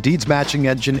 Indeed's matching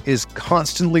engine is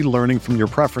constantly learning from your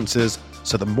preferences,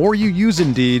 so the more you use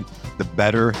Indeed, the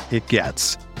better it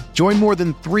gets. Join more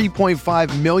than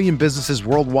 3.5 million businesses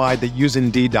worldwide that use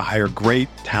Indeed to hire great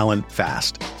talent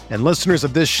fast. And listeners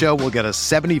of this show will get a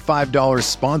 $75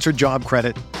 sponsored job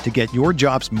credit to get your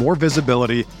jobs more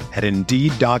visibility at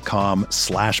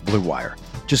Indeed.com/Blue Wire.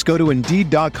 Just go to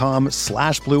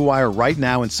Indeed.com/Blue Wire right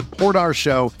now and support our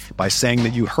show by saying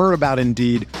that you heard about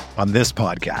Indeed on this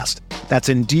podcast. That's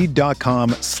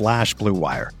Indeed.com/Blue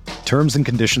Wire. Terms and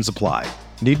conditions apply.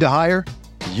 Need to hire?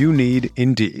 You need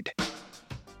Indeed.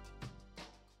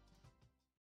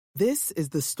 This is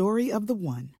the story of the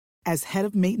one. As head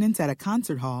of maintenance at a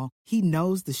concert hall, he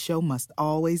knows the show must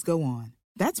always go on.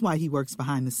 That's why he works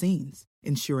behind the scenes,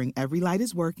 ensuring every light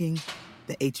is working,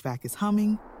 the HVAC is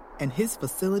humming, and his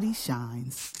facility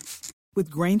shines. With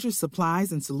Grainger's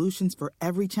supplies and solutions for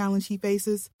every challenge he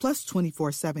faces, plus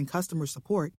 24/7 customer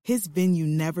support, his venue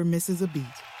never misses a beat.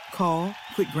 Call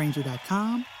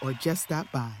quickgrainger.com or just stop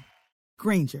by.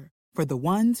 Grainger, for the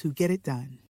ones who get it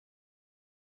done.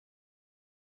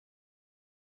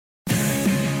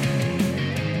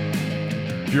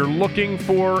 If you're looking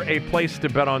for a place to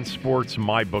bet on sports,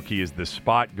 MyBookie is the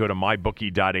spot. Go to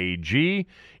mybookie.ag.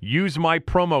 Use my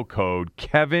promo code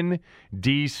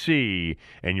KevinDC,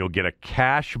 and you'll get a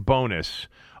cash bonus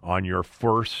on your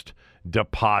first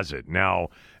deposit. Now,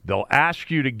 they'll ask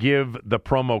you to give the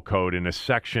promo code in a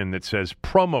section that says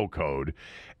promo code.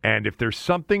 And if there's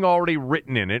something already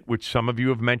written in it, which some of you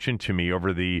have mentioned to me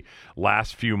over the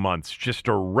last few months, just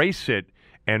erase it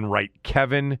and write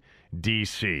Kevin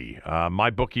DC.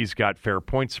 MyBookie's got fair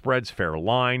point spreads, fair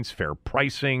lines, fair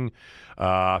pricing,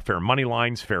 fair money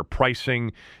lines, fair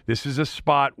pricing. This is a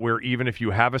spot where even if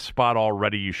you have a spot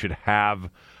already, you should have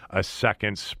a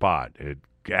second spot. It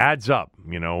adds up,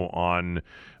 on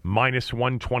minus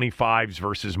 125s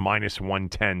versus minus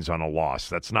 110s on a loss.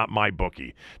 That's not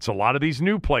MyBookie. It's a lot of these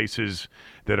new places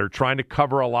that are trying to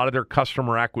cover a lot of their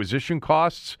customer acquisition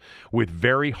costs with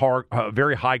very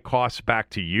high costs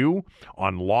back to you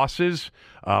on losses.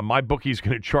 MyBookie is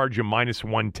going to charge you minus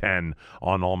 110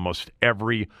 on almost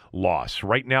every loss.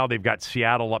 Right now, they've got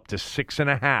Seattle up to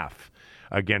 6.5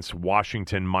 against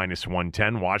Washington minus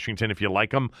 110. Washington, if you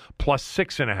like them, plus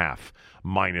 6.5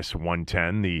 minus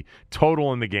 110. The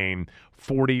total in the game,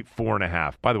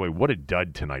 44.5. By the way, what a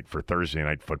dud tonight for Thursday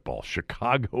Night Football.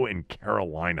 Chicago and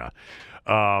Carolina.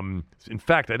 In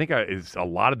fact, I think a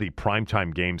lot of the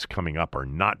primetime games coming up are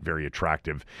not very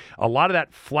attractive. A lot of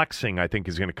that flexing, I think,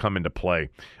 is going to come into play.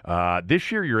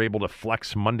 This year, you're able to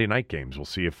flex Monday night games. We'll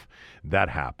see if that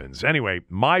happens. Anyway,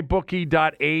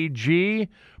 mybookie.ag,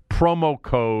 promo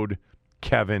code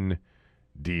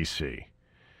KevinDC.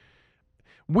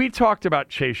 We talked about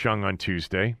Chase Young on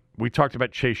Tuesday. We talked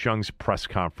about Chase Young's press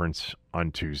conference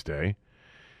on Tuesday.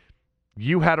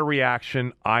 You had a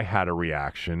reaction. I had a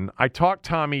reaction. I talked,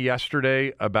 Tommy,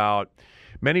 yesterday about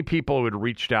many people who had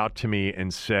reached out to me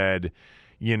and said,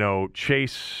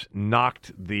 Chase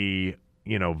knocked the,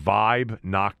 vibe,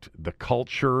 knocked the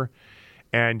culture,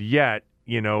 and yet,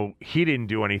 he didn't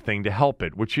do anything to help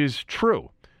it, which is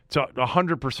true. It's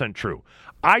 100% true.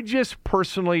 I just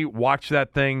personally watched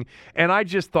that thing, and I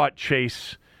just thought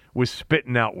Chase was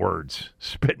spitting out words,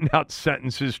 spitting out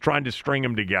sentences, trying to string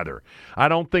them together. I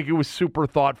don't think it was super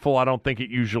thoughtful. I don't think it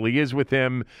usually is with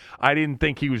him. I didn't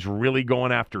think he was really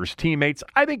going after his teammates.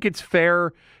 I think it's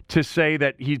fair to say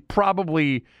that he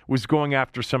probably was going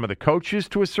after some of the coaches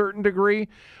to a certain degree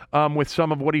with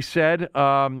some of what he said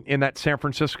in that San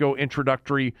Francisco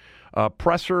introductory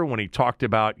presser when he talked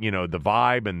about, the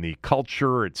vibe and the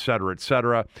culture, et cetera, et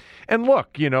cetera. And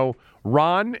look,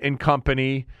 Ron and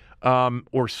company,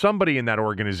 or somebody in that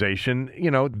organization,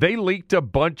 they leaked a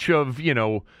bunch of,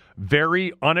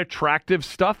 very unattractive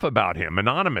stuff about him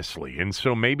anonymously. And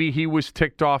so maybe he was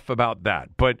ticked off about that.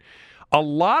 But a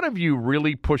lot of you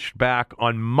really pushed back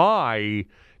on my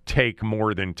take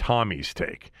more than Tommy's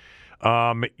take.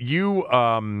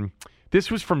 This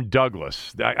was from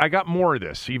Douglas. I got more of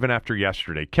this even after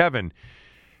yesterday. Kevin,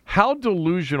 how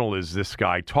delusional is this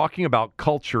guy talking about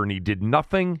culture and he did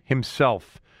nothing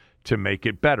himself to make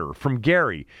it better? From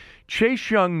Gary, Chase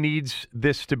Young needs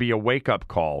this to be a wake-up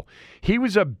call. He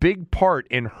was a big part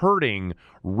in hurting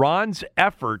Ron's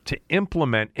effort to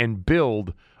implement and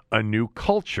build a new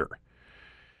culture.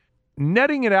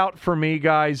 Netting it out for me,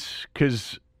 guys,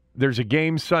 because there's a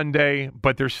game Sunday,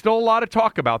 but there's still a lot of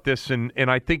talk about this, and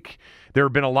I think there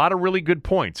have been a lot of really good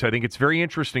points. I think it's very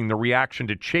interesting, the reaction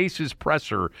to Chase's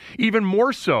presser, even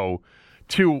more so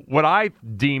to what I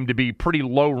deem to be pretty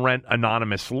low-rent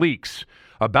anonymous leaks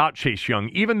about Chase Young,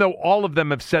 even though all of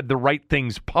them have said the right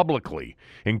things publicly,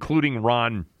 including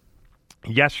Ron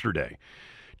yesterday.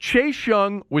 Chase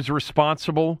Young was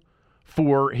responsible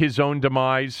for his own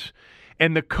demise,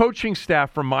 and the coaching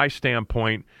staff, from my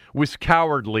standpoint, was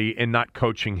cowardly in not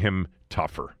coaching him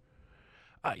tougher.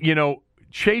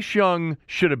 Chase Young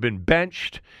should have been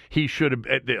benched. He should have,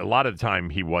 a lot of the time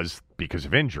he was because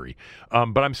of injury.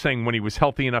 But I'm saying when he was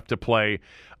healthy enough to play,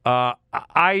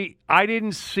 I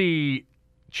didn't see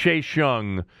Chase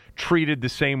Young treated the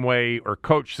same way or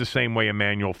coached the same way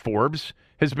Emmanuel Forbes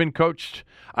has been coached.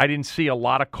 I didn't see a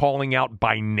lot of calling out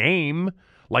by name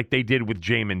like they did with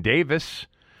Jamin Davis,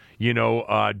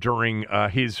 during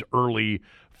his early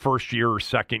first year or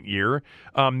second year.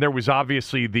 There was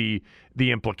obviously the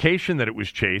implication that it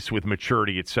was Chase with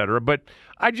maturity, et cetera. But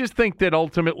I just think that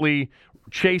ultimately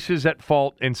Chase is at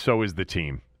fault, and so is the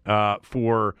team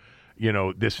for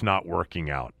this not working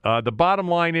out. The bottom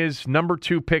line is number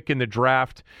 2 pick in the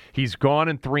draft. He's gone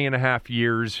in 3.5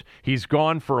 years. He's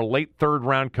gone for a late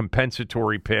third-round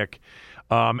compensatory pick.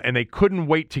 And they couldn't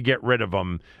wait to get rid of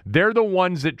him. They're the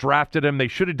ones that drafted him. They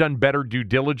should have done better due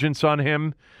diligence on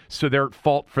him, so they're at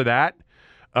fault for that.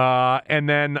 And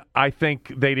then I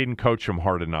think they didn't coach him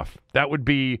hard enough. That would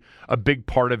be a big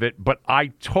part of it. But I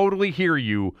totally hear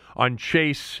you on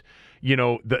Chase,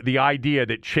 the idea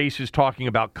that Chase is talking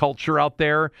about culture out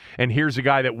there, and here's a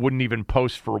guy that wouldn't even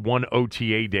post for one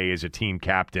OTA day as a team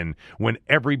captain when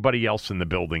everybody else in the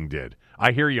building did.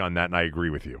 I hear you on that, and I agree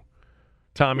with you.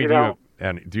 Tommy,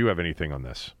 do you have anything on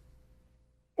this?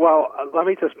 Well, let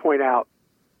me just point out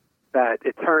that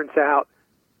it turns out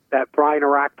that Brian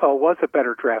Orakpo was a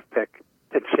better draft pick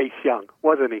than Chase Young,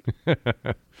 wasn't he?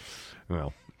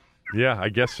 Well, yeah, I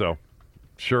guess so.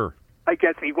 Sure. I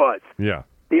guess he was. Yeah.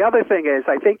 The other thing is,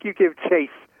 I think you give Chase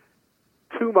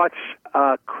too much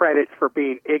credit for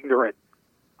being ignorant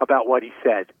about what he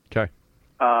said. Okay.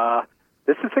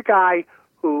 This is a guy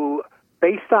who,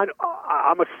 based on,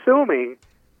 I'm assuming,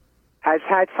 has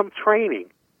had some training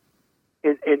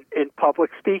in public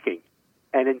speaking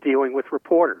and in dealing with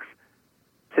reporters,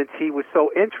 since he was so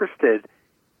interested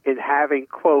in having,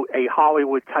 quote, a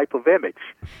Hollywood type of image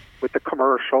with the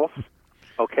commercials,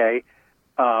 okay,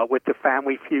 with the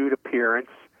Family Feud appearance.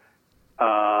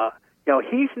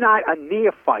 He's not a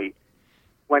neophyte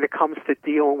when it comes to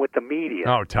dealing with the media.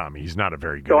 Oh, Tommy, he's not a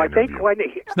very good interview. I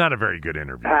think it's not a very good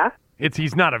interview. Huh?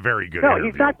 He's not a very good interview.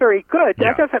 No, he's not very good.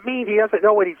 That doesn't mean he doesn't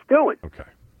know what he's doing. Okay.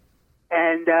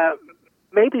 And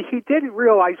maybe he didn't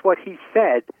realize what he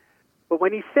said, but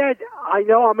when he said, I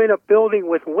know I'm in a building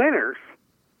with winners,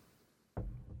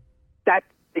 that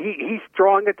he's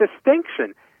drawing a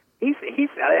distinction. He's his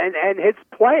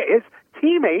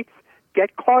teammates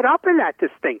get caught up in that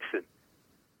distinction,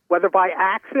 whether by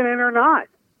accident or not.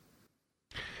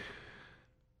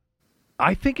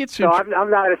 I think it's... So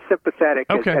I'm not as sympathetic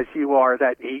as you are,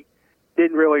 that he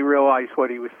didn't really realize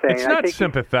what he was saying. It's not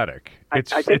sympathetic.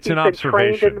 It's an he's observation. Been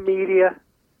trained in the media,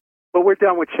 but we're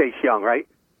done with Chase Young, right?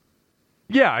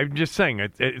 Yeah, I'm just saying,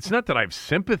 it's not that I have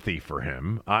sympathy for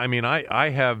him. I mean, I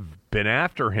have been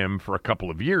after him for a couple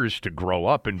of years to grow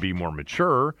up and be more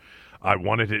mature. I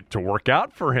wanted it to work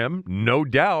out for him. No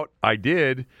doubt I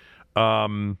did.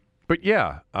 But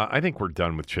yeah, I think we're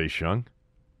done with Chase Young.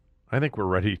 I think we're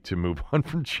ready to move on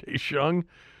from Chase Young.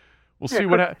 We'll see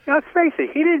what happens. Let's face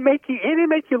it, he didn't make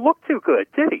you look too good,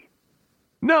 did he?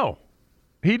 No,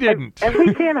 he didn't. And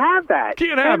we can't have that.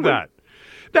 Can't have that.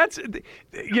 That's,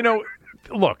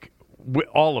 look,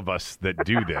 all of us that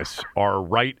do this are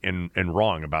right and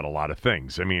wrong about a lot of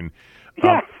things. I mean,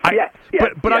 yes.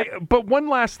 But one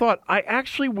last thought. I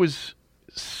actually was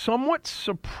somewhat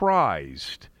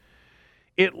surprised,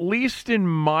 at least in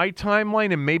my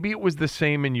timeline, and maybe it was the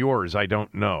same in yours, I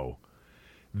don't know,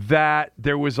 that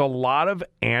there was a lot of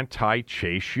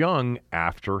anti-Chase Young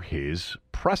after his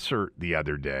presser the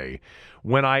other day,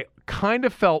 when I kind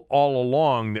of felt all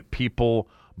along that people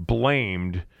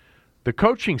blamed the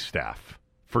coaching staff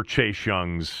for Chase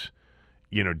Young's,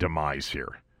 demise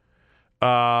here.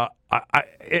 I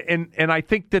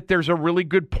think that there's a really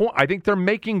good point. I think they're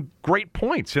making great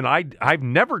points, and I've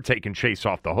never taken Chase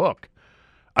off the hook.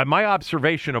 My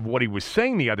observation of what he was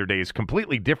saying the other day is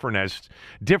completely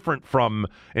different from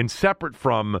and separate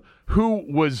from who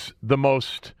was the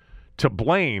most to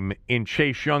blame in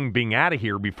Chase Young being out of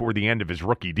here before the end of his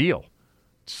rookie deal.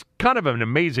 It's kind of an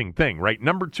amazing thing, right?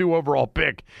 Number 2 overall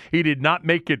pick. He did not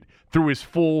make it through his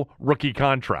full rookie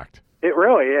contract. It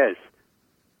really is.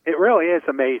 It really is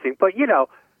amazing. But,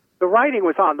 the writing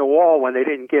was on the wall when they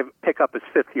didn't pick up his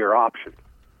 5th-year option.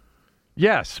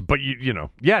 Yes, but,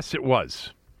 yes, it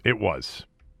was. It was.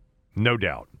 No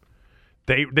doubt.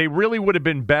 They really would have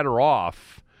been better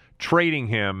off trading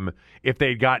him if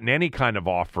they'd gotten any kind of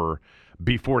offer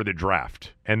before the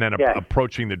draft and then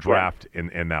approaching the draft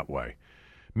in that way.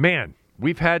 Man,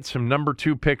 we've had some number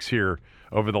 2 picks here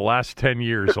over the last 10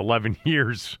 years, 11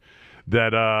 years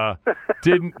that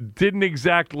didn't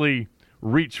exactly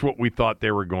reach what we thought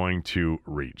they were going to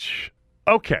reach.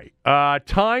 Okay,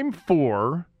 time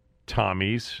for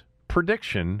Tommy's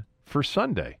prediction for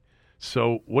Sunday.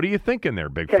 So what are you thinking there,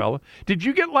 big fella? Did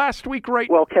you get last week right?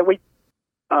 Well, can we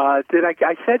I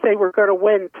said they were going to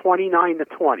win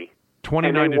 29-20.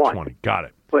 29-20. Got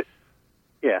it. But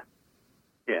yeah.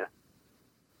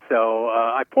 So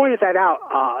I pointed that out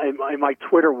in my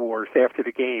Twitter wars after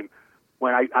the game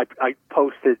when I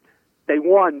posted they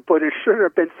won, but it shouldn't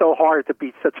have been so hard to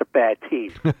beat such a bad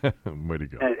team. Way to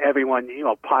go. And everyone,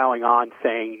 piling on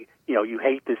saying, you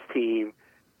hate this team.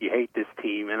 You hate this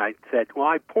team. And I said,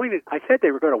 I said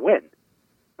they were going to win.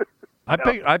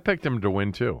 I picked them to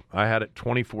win, too. I had it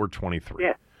 24-23.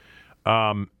 Yeah.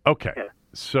 Okay. Yeah.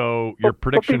 So your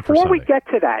prediction for Sunday. Before we get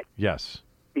to that. Yes.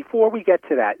 Before we get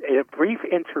to that, a brief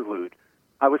interlude.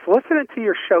 I was listening to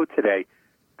your show today,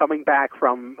 coming back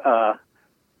from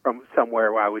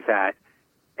somewhere where I was at,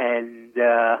 and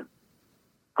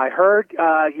I heard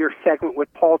your segment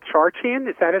with Paul Charchian.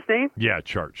 Is that his name? Yeah,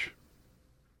 Charch.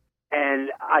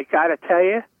 And I got to tell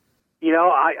you,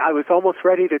 I was almost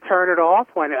ready to turn it off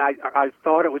when I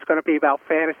thought it was going to be about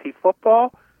fantasy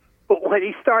football. But when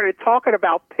he started talking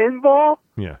about pinball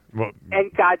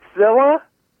and Godzilla,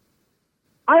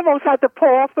 I almost had to pull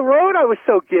off the road. I was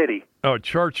so giddy. Oh,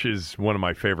 Charch is one of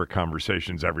my favorite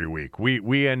conversations every week.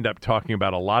 We end up talking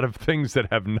about a lot of things that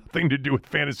have nothing to do with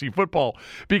fantasy football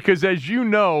because, as you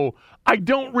know, I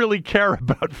don't really care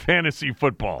about fantasy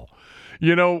football.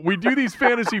 We do these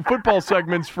fantasy football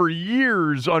segments for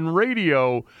years on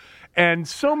radio, and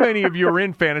so many of you are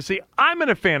in fantasy. I'm in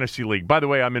a fantasy league. By the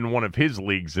way, I'm in one of his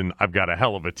leagues, and I've got a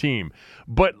hell of a team.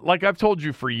 But like I've told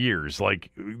you for years,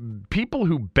 like people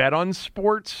who bet on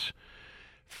sports,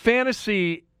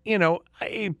 fantasy,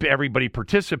 everybody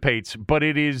participates, but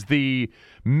it is the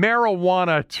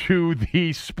marijuana to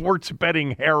the sports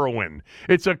betting heroin.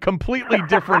 It's a completely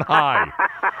different high.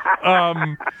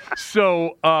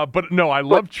 But no, I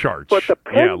love Charch. But the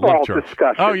pinball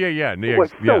discussion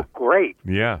was so great.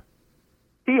 Yeah.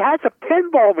 He has a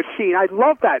pinball machine. I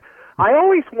love that. I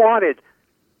always wanted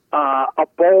a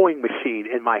bowling machine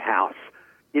in my house.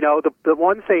 The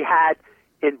ones they had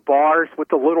in bars with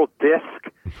the little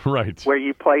disc, right? Where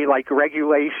you play like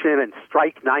regulation and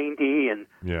strike 90 and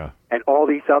all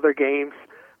these other games.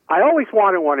 I always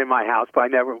wanted one in my house,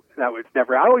 but I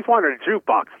always wanted a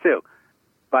jukebox too,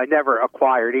 but I never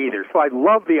acquired either. So I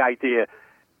love the idea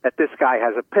that this guy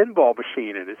has a pinball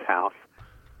machine in his house,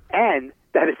 and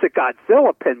that it's a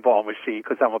Godzilla pinball machine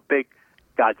because I'm a big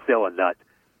Godzilla nut,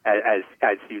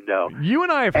 as you know. You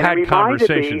and I have had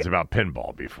conversations about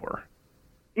pinball before.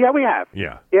 Yeah, we have.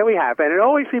 Yeah, we have. And it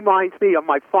always reminds me of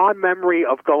my fond memory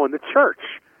of going to church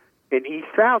in East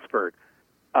Stroudsburg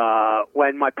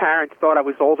when my parents thought I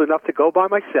was old enough to go by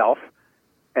myself,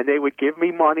 and they would give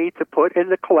me money to put in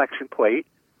the collection plate.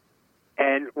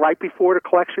 And right before the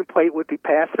collection plate would be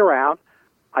passed around,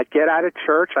 I'd get out of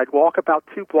church. I'd walk about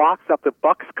 2 blocks up to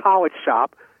Buck's College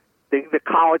Shop, the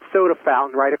college soda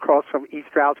fountain right across from East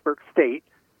Stroudsburg State,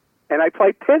 and I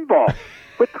played pinball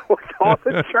with all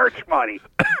the church money.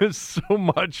 So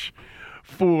much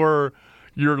for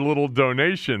your little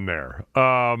donation there.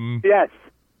 Yes.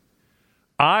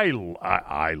 I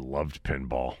loved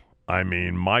pinball. I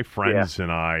mean, my friends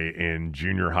and I in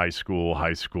junior high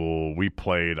school, we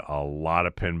played a lot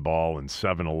of pinball in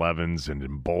 7-Elevens and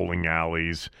in bowling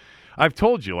alleys. I've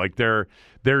told you, like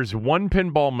there's one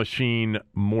pinball machine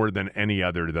more than any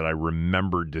other that I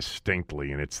remember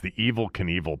distinctly, and it's the Evel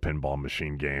Knievel pinball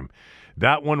machine game.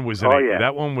 That one was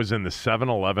that one was in the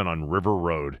 7-Eleven on River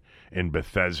Road in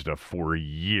Bethesda for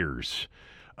years.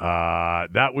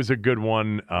 That was a good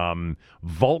one.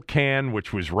 Vulcan,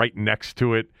 which was right next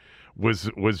to it, was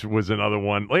another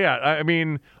one. Yeah, I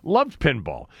mean, loved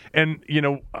pinball. And,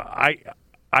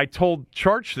 I told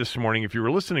Charch this morning, if you were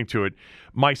listening to it,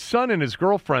 my son and his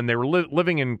girlfriend, they were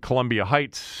living in Columbia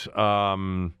Heights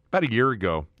about a year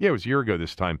ago. Yeah, it was a year ago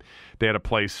this time. They had a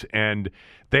place, and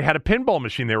they had a pinball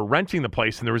machine. They were renting the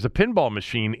place, and there was a pinball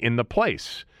machine in the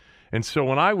place. And so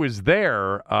when I was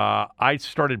there, I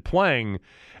started playing,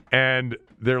 and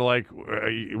they're like,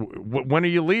 when are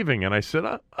you leaving? And I said,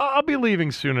 I'll be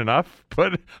leaving soon enough.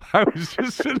 But I was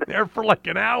just sitting there for like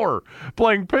an hour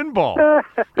playing pinball.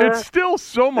 It's still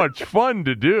so much fun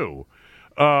to do.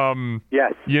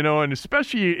 Yes. And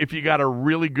especially if you got a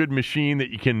really good machine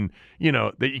that you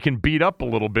can beat up a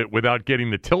little bit without getting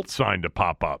the tilt sign to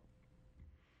pop up.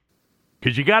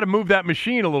 Because you got to move that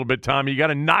machine a little bit, Tom. You got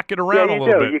to knock it around a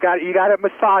little bit. You got to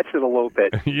massage it a little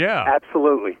bit. Yeah.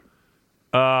 Absolutely.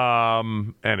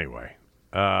 Anyway.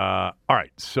 All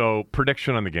right. So,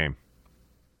 prediction on the game.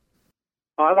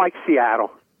 I like Seattle.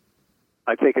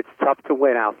 I think it's tough to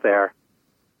win out there.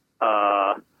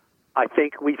 I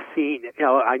think we've seen,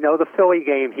 I know the Philly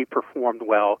game he performed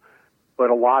well,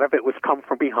 but a lot of it was come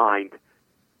from behind.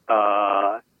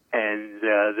 And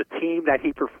the team that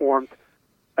he performed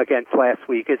against last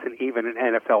week isn't even an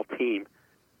NFL team.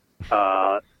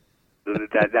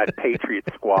 That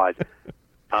Patriots squad.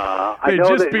 I know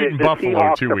just that beaten the Buffalo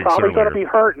Seahawks 2 are weeks probably going to earlier. be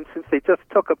hurting since they just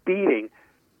took a beating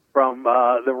from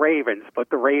the Ravens, but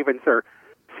the Ravens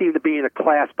seem to be in a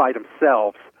class by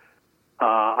themselves.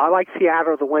 I like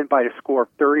Seattle to win by the score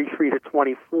of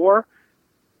 33-24,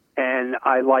 and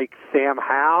I like Sam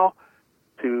Howell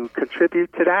to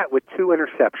contribute to that with 2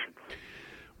 interceptions.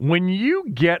 When you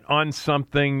get on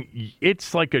something,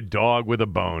 it's like a dog with a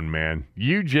bone, man.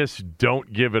 You just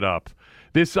don't give it up.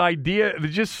 This idea,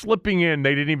 just slipping in,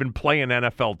 they didn't even play an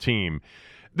NFL team.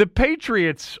 The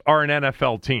Patriots are an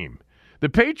NFL team. The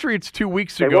Patriots 2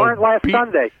 weeks ago They weren't last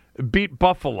Sunday. Beat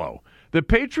Buffalo. The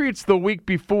Patriots the week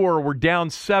before were down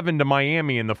 7 to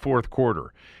Miami in the fourth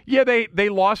quarter. Yeah, they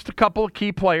lost a couple of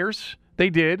key players. They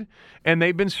did, and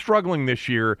they've been struggling this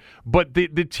year. But the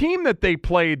team that they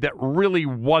played that really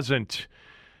wasn't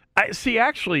 –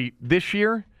 actually, this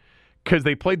year, because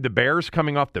they played the Bears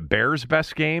coming off the Bears'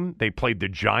 best game. They played the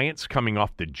Giants coming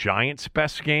off the Giants'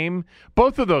 best game.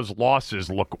 Both of those losses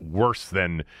look worse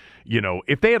than –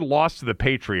 if they had lost to the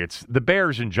Patriots, the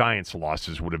Bears and Giants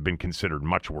losses would have been considered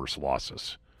much worse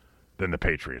losses than the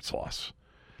Patriots loss.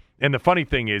 And the funny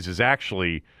thing is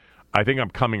actually – I think I'm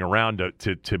coming around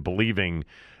to believing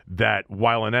that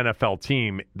while an NFL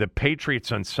team, the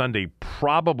Patriots on Sunday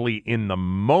probably in the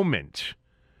moment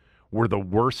were the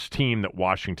worst team that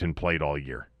Washington played all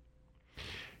year.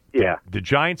 Yeah. The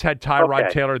Giants had Tyrod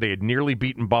Taylor. They had nearly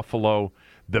beaten Buffalo.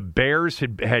 The Bears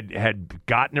had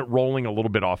gotten it rolling a little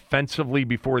bit offensively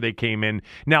before they came in.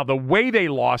 Now, the way they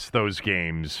lost those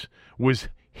games was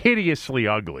hideously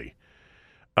ugly.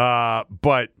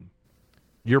 But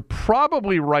you're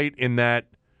probably right in that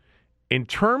in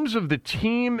terms of the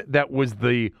team that was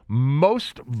the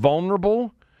most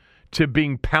vulnerable to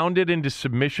being pounded into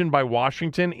submission by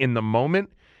Washington in the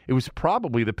moment, it was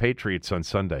probably the Patriots on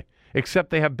Sunday,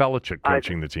 except they have Belichick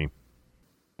coaching the team.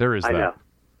 There is that. I know.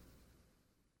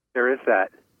 There is that.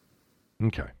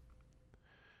 Okay.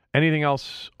 Anything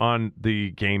else on the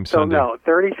game Sunday? So,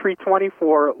 no,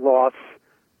 33-24 loss,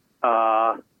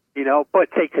 but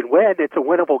they could win. It's a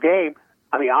winnable game.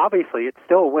 I mean, obviously, it's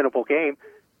still a winnable game.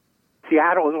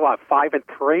 Seattle is,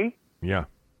 5-3? Yeah.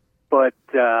 But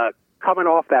coming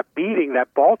off that beating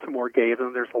that Baltimore gave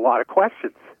them, there's a lot of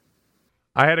questions.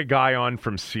 I had a guy on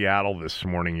from Seattle this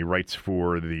morning. He writes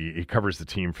he covers the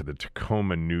team for the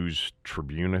Tacoma News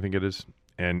Tribune, I think it is.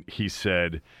 And he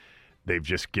said they've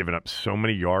just given up so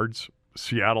many yards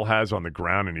Seattle has on the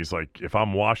ground, and he's like, if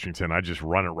I'm Washington, I just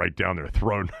run it right down their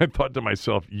throat. And I thought to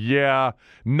myself, yeah,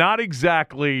 not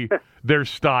exactly their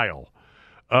style.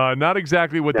 Not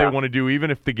exactly what they want to do,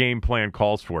 even if the game plan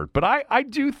calls for it. But I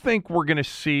do think we're going to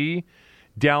see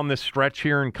down the stretch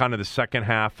here in kind of the second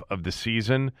half of the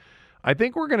season, I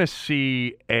think we're going to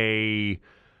see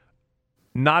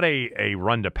not a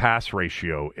run-to-pass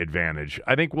ratio advantage.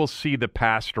 I think we'll see the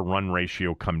pass-to-run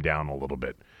ratio come down a little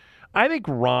bit. I think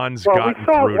Ron's gotten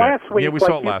through last it. Week, Yeah, we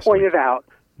saw it last week. Pointed out.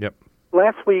 Yep.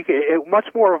 Last week, it much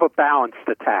more of a balanced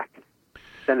attack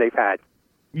than they've had.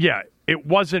 Yeah, it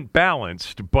wasn't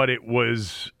balanced, but it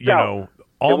was, it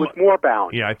was more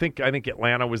balanced. Yeah, I think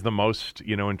Atlanta was the most,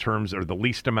 in terms of the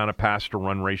least amount of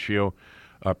pass-to-run ratio,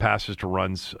 passes to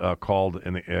runs called,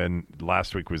 and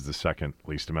last week was the second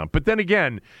least amount. But then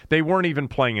again, they weren't even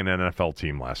playing an NFL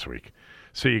team last week,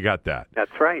 so you got that.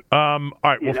 That's right. All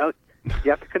right.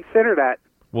 You have to consider that.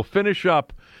 We'll finish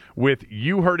up with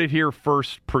You Heard It Here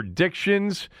First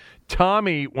predictions.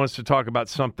 Tommy wants to talk about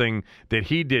something that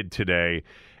he did today.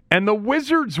 And the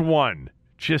Wizards won.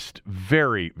 Just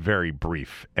very, very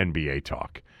brief NBA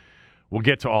talk. We'll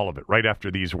get to all of it right after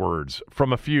these words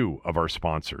from a few of our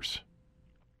sponsors.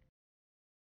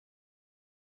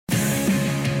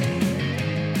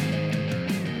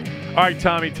 All right,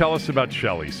 Tommy, tell us about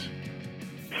Shelley's.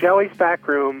 Shelley's Back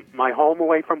Room, my home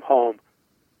away from home,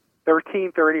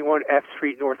 1331 F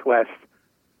Street Northwest.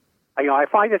 I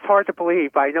find this hard to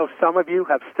believe, but I know some of you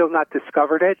have still not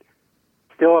discovered it,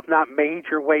 still have not made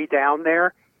your way down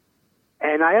there.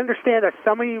 And I understand that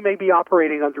some of you may be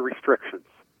operating under restrictions.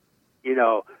 We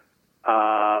all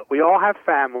have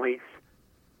families.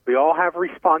 We all have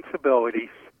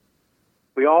responsibilities.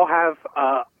 We all have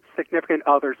significant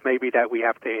others maybe that we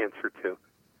have to answer to.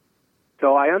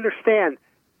 So I understand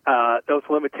those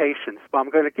limitations, but I'm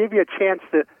going to give you a chance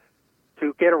to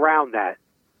get around that.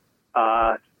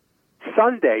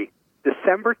 Sunday,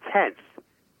 December 10th,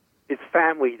 is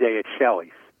Family Day at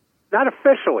Shelley's. Not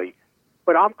officially,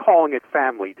 but I'm calling it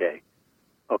Family Day.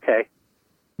 Okay?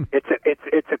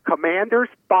 It's a Commanders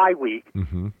bye week,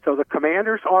 so the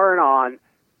Commanders aren't on.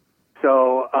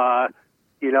 So,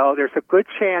 there's a good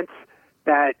chance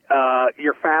that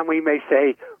your family may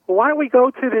say, well, why don't we go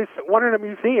to this one of the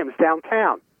museums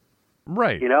downtown?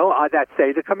 Right. That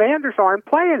say the Commanders aren't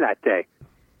playing that day.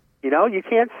 You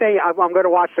can't say, I'm going to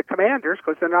watch the Commanders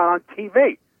because they're not on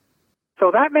TV.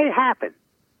 So that may happen,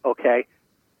 okay?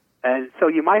 And so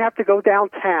you might have to go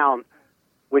downtown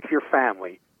with your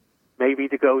family, maybe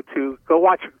to go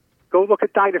look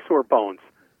at dinosaur bones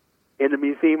in the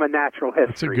Museum of Natural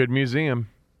History. It's a good museum.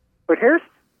 But here's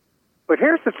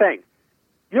the thing.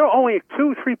 You're only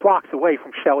 2-3 blocks away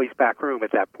from Shelley's Back Room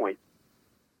at that point.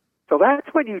 So that's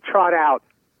when you trot out,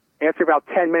 after about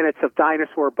 10 minutes of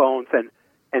dinosaur bones and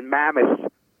mammoths,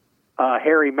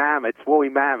 hairy mammoths, woolly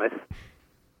mammoths,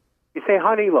 you say,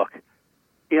 honey, look,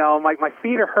 my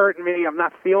feet are hurting me. I'm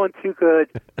not feeling too good.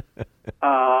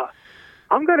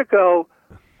 I'm going to go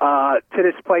to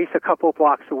this place a couple of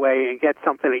blocks away and get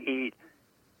something to eat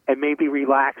and maybe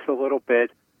relax a little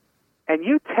bit. And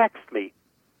you text me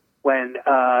when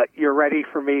you're ready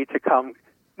for me to come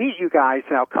meet you guys,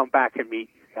 and I'll come back and meet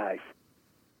you guys.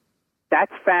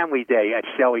 That's Family Day at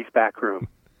Shelley's Back Room,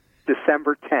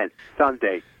 December 10th,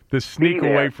 Sunday. The sneak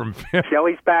away from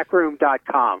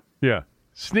Shelley'sBackroom.com. Yeah.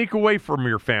 Sneak away from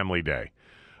your Family Day.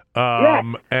 Yes,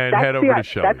 and head over to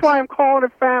Shelley's. That's why I'm calling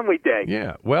it Family Day.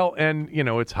 Yeah. Well, and,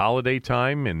 it's holiday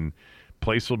time, and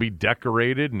place will be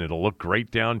decorated, and it'll look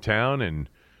great downtown, and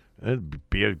it'd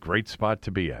be a great spot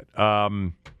to be at.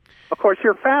 Of course,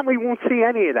 your family won't see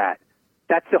any of that.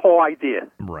 That's the whole idea.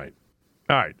 Right.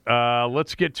 All right.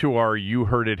 Let's get to our You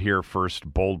Heard It Here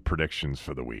First bold predictions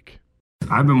for the week.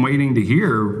 I've been waiting to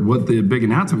hear what the big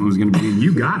announcement was going to be, and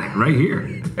you got it right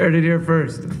here. Heard it here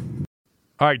first.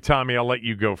 All right, Tommy, I'll let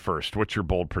you go first. What's your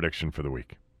bold prediction for the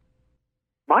week?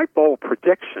 My bold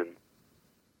prediction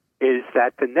is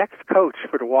that the next coach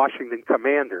for the Washington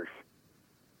Commanders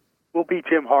will be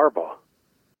Jim Harbaugh.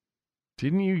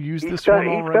 Didn't you use this one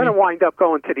already? He's going to wind up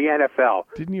going to the NFL.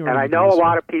 Didn't you? And I know a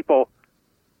lot of people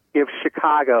give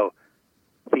Chicago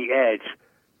the edge,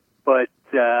 but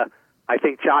I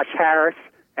think Josh Harris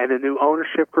and the new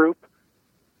ownership group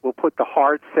will put the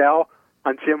hard sell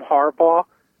on Jim Harbaugh.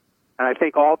 And I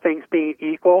think all things being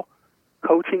equal,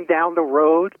 coaching down the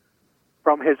road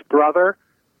from his brother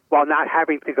while not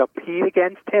having to compete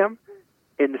against him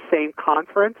in the same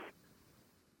conference,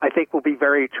 I think will be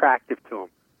very attractive to him.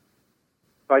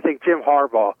 So I think Jim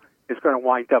Harbaugh is going to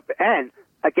wind up, and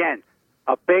again,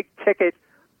 a big ticket,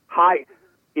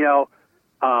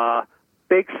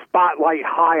 big spotlight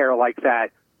hire like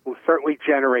that will certainly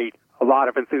generate a lot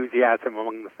of enthusiasm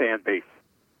among the fan base.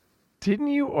 Didn't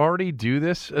you already do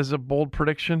this as a bold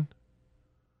prediction?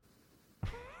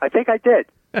 I think I did.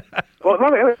 Well,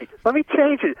 let me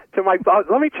change it to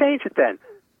let me change it then.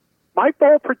 My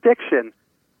bold prediction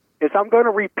is I'm going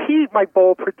to repeat my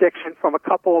bold prediction from a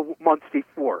couple of months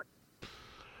before.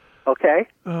 Okay?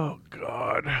 Oh,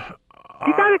 God.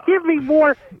 You got to give me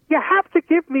more. You have to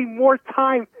give me more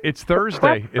time. It's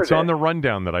Thursday. It's on the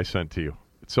rundown that I sent to you.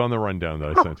 It's on the rundown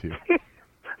that I sent to you.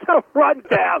 The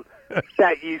rundown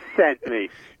that you sent me.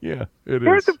 Yeah, it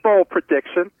Here's is. a bold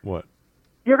prediction. What?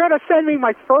 You're going to send me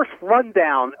my first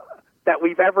rundown that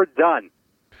we've ever done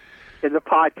in the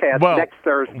podcast next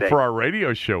Thursday. For our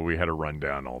radio show, we had a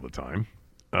rundown all the time.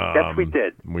 Yes, we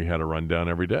did. We had a rundown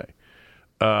every day.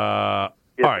 Yes, all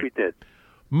right. we did.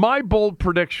 My bold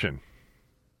prediction,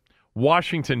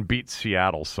 Washington beats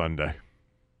Seattle Sunday.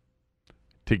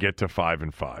 to get to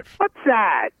 5-5. What's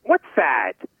that?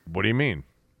 What do you mean?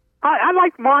 I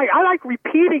like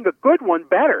repeating a good one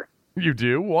better. You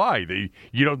do? Why?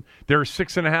 They're a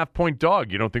 6.5-point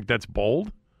dog. You don't think that's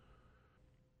bold?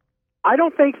 I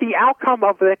don't think the outcome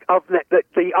of the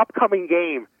upcoming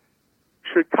game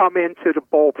should come into the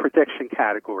bold prediction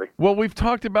category. Well, we've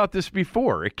talked about this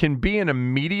before. It can be an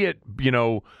immediate,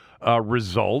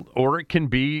 result, or it can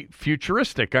be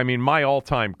futuristic. I mean, my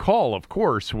all-time call, of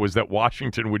course, was that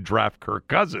Washington would draft Kirk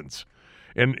Cousins.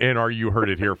 And you heard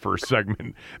it here first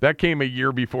segment. That came a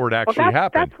year before it actually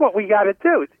happened. That's what we got to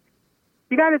do.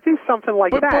 You got to do something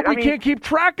like that. But we can't keep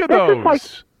track of those. Like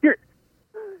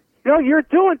you're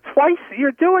doing twice.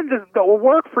 You're doing the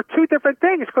work for two different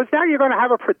things, because now you're going to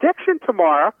have a prediction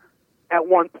tomorrow at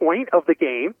one point of the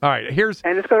game. All right,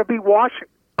 and it's going to be Washington.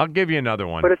 I'll give you another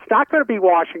one. But it's not going to be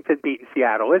Washington beating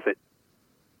Seattle, is it?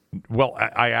 Well,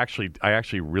 I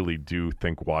actually really do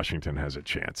think Washington has a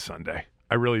chance Sunday.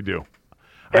 I really do.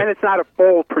 Then it's not a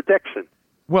bold prediction.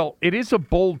 Well, it is a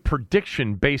bold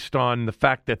prediction based on the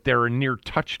fact that they're a near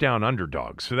touchdown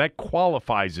underdog, so that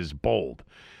qualifies as bold.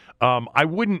 I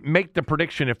wouldn't make the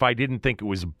prediction if I didn't think it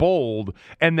was bold,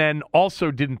 and then also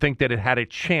didn't think that it had a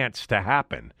chance to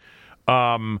happen.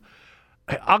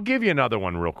 I'll give you another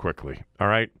one real quickly, all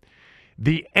right?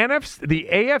 The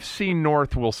AFC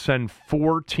North will send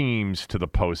 4 teams to the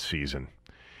postseason.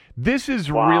 This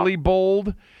is really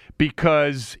bold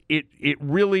because it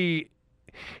really...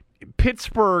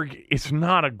 Pittsburgh is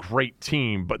not a great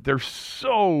team, but they're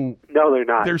so... No, they're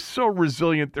not. They're so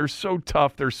resilient. They're so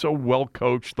tough. They're so well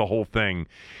coached, the whole thing.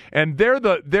 And they're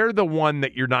the one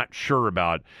that you're not sure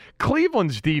about.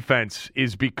 Cleveland's defense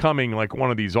is becoming like one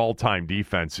of these all-time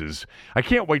defenses. I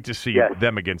can't wait to see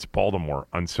them against Baltimore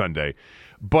on Sunday.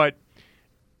 But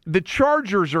the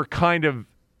Chargers are kind of...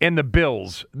 And the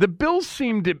Bills. The Bills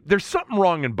seem to... There's something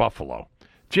wrong in Buffalo.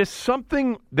 Just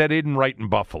something that isn't right in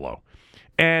Buffalo.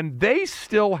 And they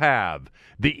still have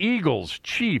the Eagles,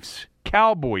 Chiefs,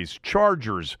 Cowboys,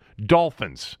 Chargers,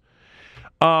 Dolphins.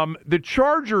 The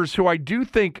Chargers, who I do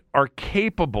think are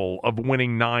capable of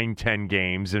winning 9-10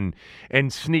 games and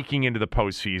sneaking into the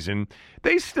postseason,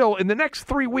 they still, in the next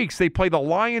 3 weeks, they play the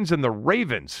Lions and the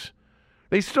Ravens.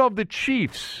 They still have the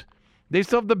Chiefs. They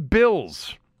still have the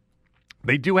Bills.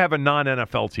 They do have a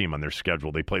non-NFL team on their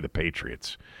schedule. They play the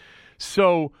Patriots.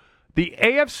 So... the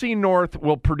AFC North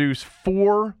will produce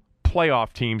 4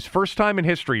 playoff teams. First time in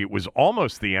history, it was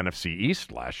almost the NFC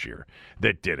East last year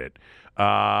that did it,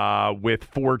 with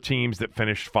 4 teams that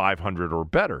finished 500 or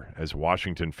better, as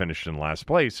Washington finished in last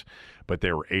place, but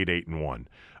they were 8-1.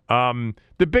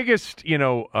 The biggest,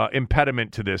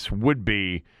 impediment to this would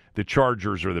be the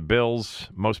Chargers or the Bills.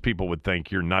 Most people would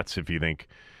think you're nuts if you think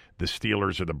the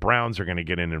Steelers or the Browns are going to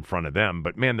get in front of them.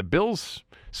 But, man, the Bills...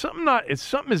 Something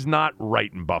is not right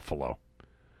in Buffalo.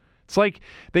 It's like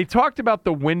they talked about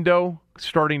the window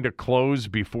starting to close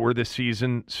before the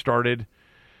season started.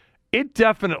 It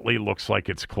definitely looks like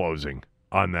it's closing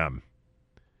on them.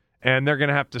 And they're going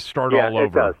to have to start all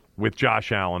over with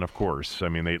Josh Allen, of course. I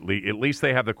mean, at least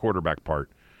they have the quarterback part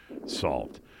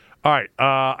solved. All right.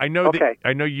 I know okay.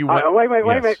 I know you wait.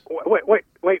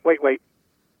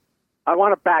 I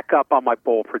want to back up on my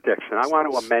bold prediction. I want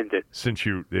to amend it. Since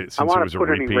I want to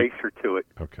put an eraser to it.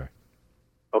 Okay.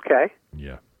 Okay?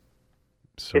 Yeah.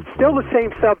 So it's still the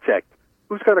same subject.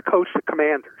 Who's going to coach the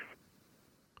Commanders?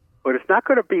 But it's not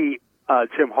going to be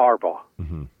Jim Harbaugh.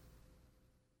 Mm-hmm.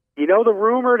 You know the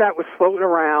rumor that was floating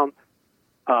around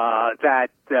that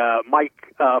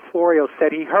Mike Florio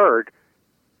said he heard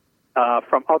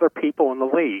from other people in the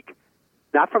league?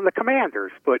 Not from the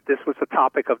Commanders, but this was a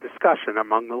topic of discussion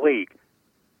among the league,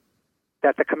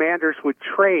 that the Commanders would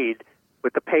trade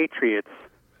with the Patriots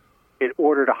in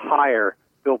order to hire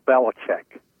Bill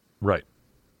Belichick. Right.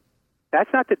 That's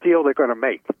not the deal they're going to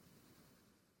make.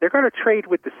 They're going to trade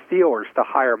with the Steelers to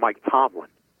hire Mike Tomlin.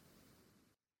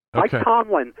 Okay. Mike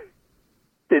Tomlin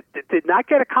did not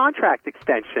get a contract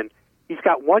extension. He's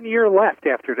got 1 year left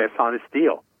after this on his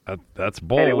deal. That's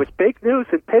bold. And it was big news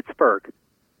in Pittsburgh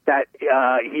that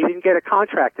he didn't get a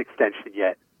contract extension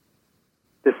yet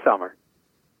this summer.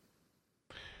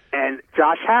 And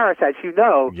Josh Harris, as you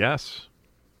know, yes,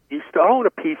 used to own a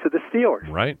piece of the Steelers.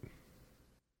 Right.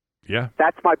 Yeah.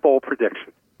 That's my bold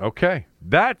prediction. Okay.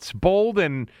 That's bold,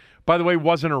 and, by the way,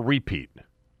 wasn't a repeat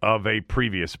of a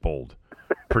previous bold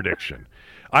prediction.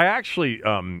 I actually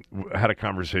had a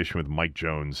conversation with Mike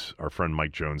Jones, our friend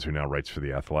Mike Jones, who now writes for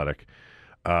The Athletic.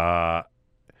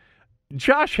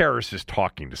 Josh Harris is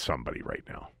talking to somebody right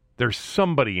now. There's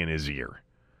somebody in his ear.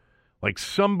 Like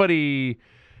somebody,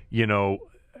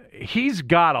 he's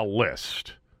got a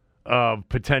list of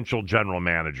potential general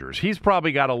managers. He's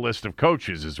probably got a list of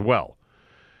coaches as well.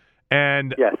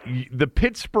 And Yes. the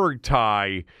Pittsburgh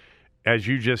tie, as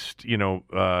you just,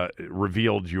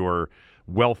 revealed your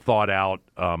well-thought-out,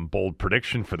 bold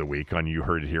prediction for the week on You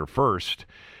Heard It Here First,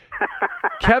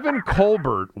 Kevin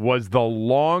Colbert was the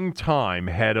longtime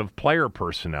head of player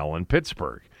personnel in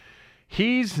Pittsburgh.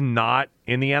 He's not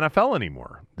in the NFL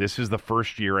anymore. This is the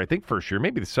first year,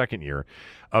 maybe the second year,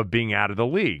 of being out of the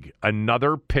league.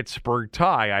 Another Pittsburgh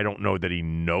tie. I don't know that he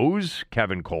knows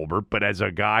Kevin Colbert, but as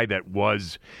a guy that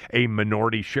was a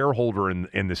minority shareholder in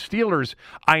the Steelers,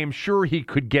 I am sure he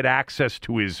could get access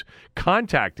to his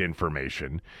contact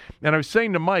information. And I was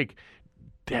saying to Mike,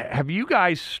 have you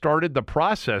guys started the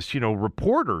process,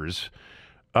 reporters,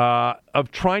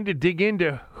 of trying to dig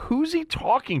into who's he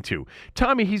talking to?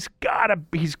 Tommy, he's got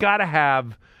to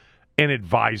have an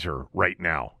advisor right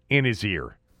now in his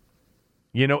ear.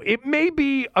 It may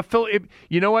be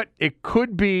it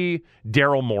could be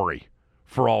Daryl Morey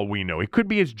for all we know. It could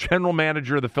be his general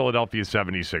manager of the Philadelphia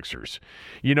 76ers.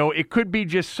 It could be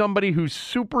just somebody who's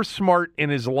super smart in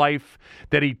his life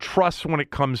that he trusts when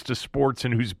it comes to sports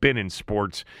and who's been in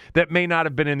sports that may not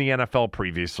have been in the NFL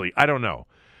previously. I don't know.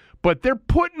 But they're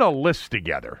putting a list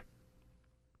together.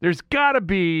 There's got to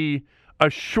be a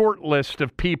short list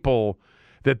of people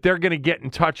that they're going to get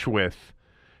in touch with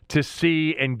to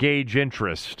see and gauge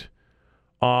interest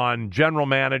on general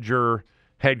manager,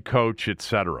 head coach,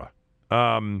 etc.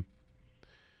 So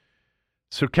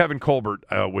Kevin Colbert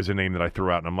was a name that I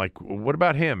threw out, and I'm like, what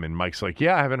about him? And Mike's like,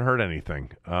 yeah, I haven't heard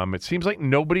anything. It seems like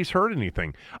nobody's heard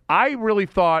anything. I really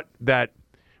thought that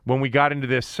when we got into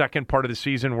this second part of the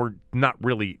season, we're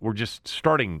just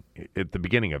starting at the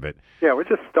beginning of it. Yeah, we're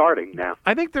just starting now.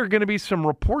 I think there are going to be some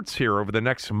reports here over the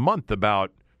next month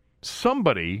about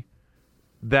somebody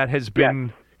that has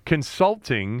been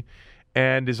consulting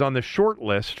and is on the short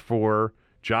list for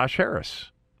Josh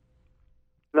Harris.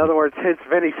 In other words, his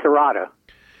Vinny Serrata.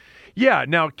 Yeah,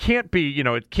 now it can't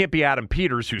be Adam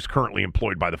Peters, who's currently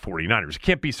employed by the 49ers. It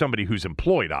can't be somebody who's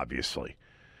employed, obviously.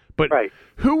 But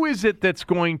who is it that's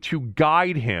going to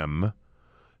guide him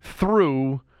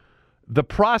through the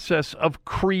process of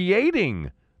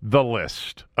creating the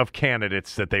list of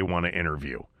candidates that they want to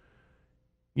interview?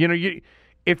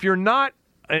 If you're not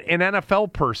an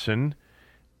NFL person,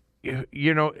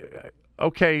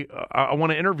 okay, I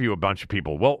want to interview a bunch of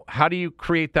people. Well, how do you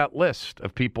create that list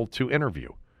of people to interview?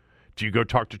 Do you go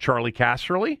talk to Charlie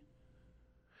Casserly?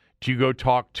 Do you go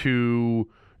talk to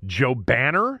Joe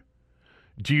Banner?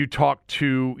 Do you talk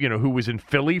to, who was in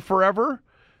Philly forever?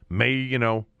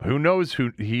 Who knows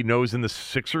who he knows in the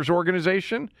Sixers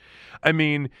organization? I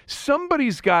mean,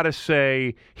 somebody's got to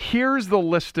say, here's the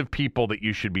list of people that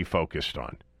you should be focused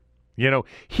on.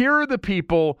 Here are the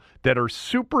people that are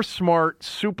super smart,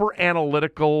 super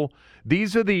analytical.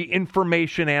 These are the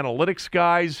information analytics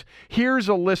guys. Here's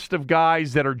a list of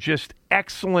guys that are just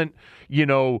excellent,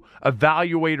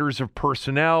 evaluators of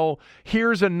personnel.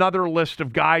 Here's another list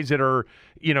of guys that are,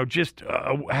 just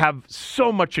have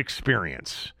so much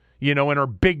experience, and are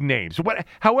big names.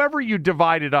 However you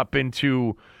divide it up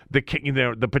into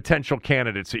the potential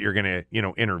candidates that you're going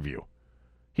to, interview.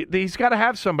 He's got to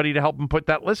have somebody to help him put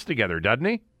that list together, doesn't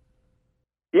he?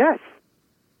 Yes.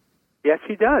 Yes,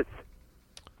 he does.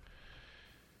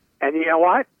 And you know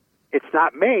what? It's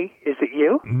not me. Is it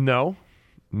you? No.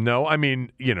 I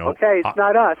mean, Okay, it's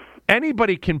not us.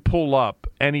 Anybody can pull up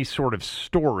any sort of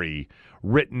story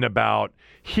written about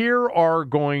here are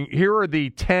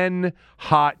the 10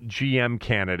 hot GM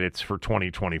candidates for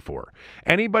 2024.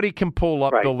 Anybody can pull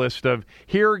up the list of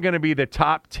here are going to be the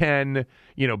top 10,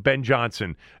 Ben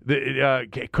Johnson,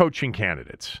 the coaching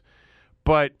candidates.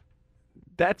 But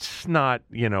that's not,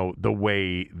 the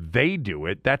way they do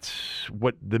it. That's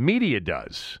what the media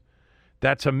does.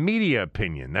 That's a media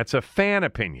opinion. That's a fan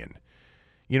opinion.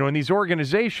 In these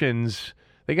organizations,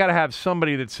 they got to have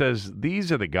somebody that says,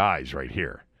 these are the guys right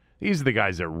here. These are the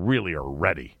guys that really are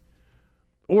ready.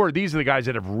 Or these are the guys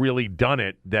that have really done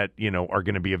it that, are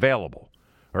going to be available.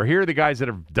 Or here are the guys that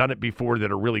have done it before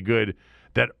that are really good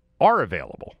that are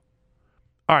available.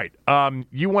 All right.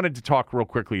 You wanted to talk real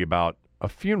quickly about a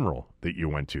funeral that you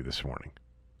went to this morning.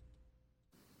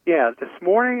 Yeah, this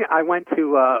morning I went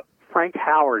to Frank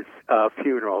Howard's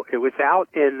funeral. It was out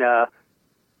in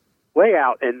way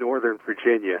out in Northern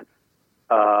Virginia.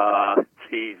 What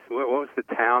was the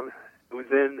town it was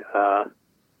in?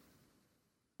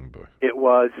 It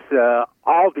was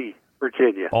Aldie,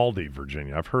 Virginia. Aldie,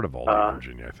 Virginia. I've heard of Aldie,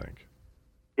 Virginia, I think.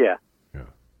 Yeah.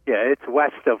 Yeah, it's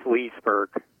west of Leesburg,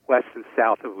 west and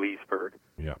south of Leesburg.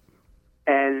 Yeah.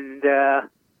 And,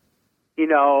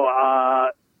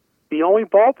 The only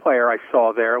ball player I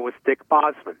saw there was Dick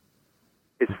Bosman,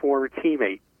 his former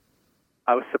teammate.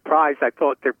 I was surprised. I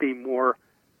thought there'd be more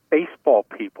baseball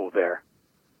people there.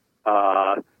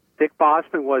 Dick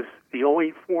Bosman was the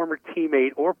only former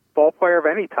teammate or ball player of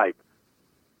any type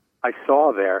I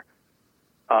saw there.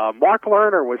 Mark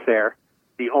Lerner was there,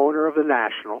 the owner of the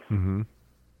Nationals. Mm-hmm.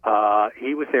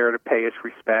 He was there to pay his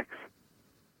respects.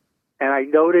 And I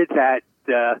noted that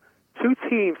two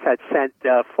teams had sent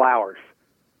flowers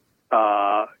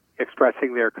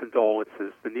expressing their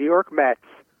condolences. The New York Mets,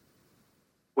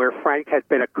 where Frank had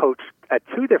been a coach at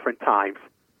two different times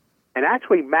and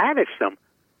actually managed them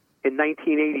in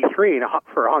 1983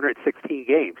 for 116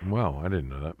 games. Wow, I didn't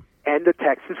know that. And the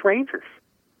Texas Rangers,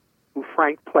 who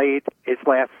Frank played his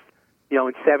last,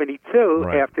 in 72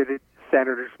 after the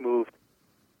Senators moved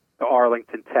to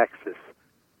Arlington, Texas.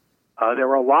 There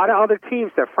were a lot of other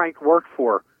teams that Frank worked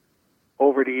for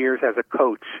over the years as a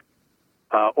coach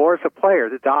or as a player,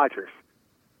 the Dodgers.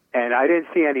 And I didn't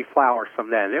see any flowers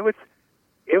from them. It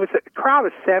was a crowd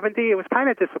of 70. It was kind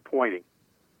of disappointing.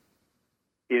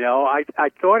 I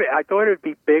thought it would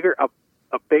be bigger,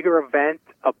 a bigger event,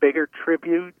 a bigger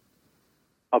tribute,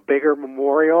 a bigger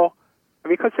memorial.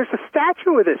 Because there's a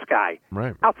statue of this guy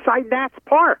outside Nats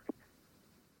Park.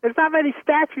 There's not many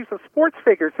statues of sports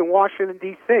figures in Washington,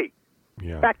 D.C.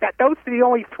 Yeah. In fact, those are the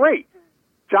only three.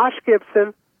 Josh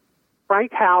Gibson,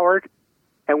 Frank Howard,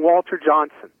 and Walter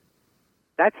Johnson.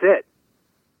 That's it.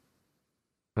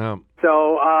 But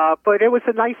it was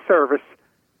a nice service.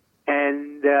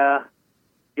 And,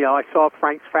 I saw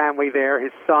Frank's family there,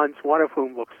 his sons, one of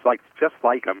whom looks just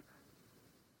like him.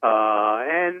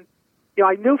 And,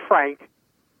 I knew Frank,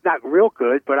 not real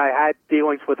good, but I had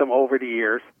dealings with him over the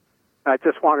years. I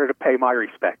just wanted to pay my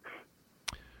respects.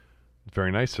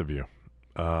 Very nice of you.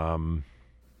 All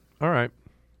right.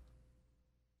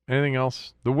 Anything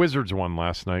else? The Wizards won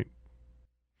last night.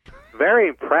 Very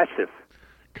impressive.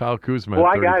 Kyle Kuzma. Well,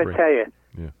 I got to tell you,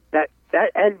 that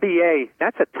NBA,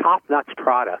 that's a top-notch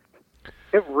product.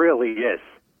 It really is.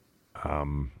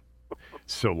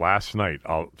 So last night,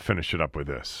 I'll finish it up with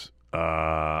this.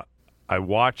 I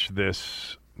watched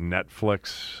this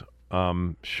Netflix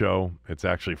show. It's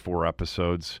actually 4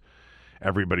 episodes.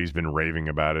 Everybody's been raving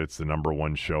about it. It's the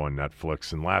 #1 show on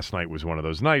Netflix. And last night was one of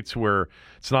those nights where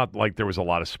it's not like there was a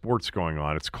lot of sports going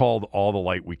on. It's called All the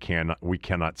Light We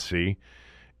Cannot See.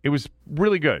 It was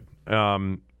really good.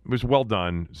 It was well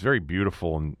done. It's very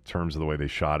beautiful in terms of the way they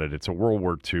shot it. It's a World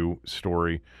War II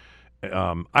story.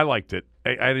 I liked it.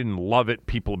 I didn't love it.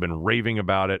 People have been raving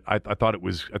about it. I thought it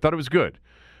was good.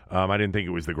 I didn't think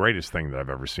it was the greatest thing that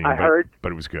I've ever seen,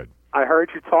 but it was good. I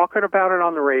heard you talking about it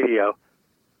on the radio,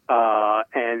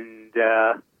 and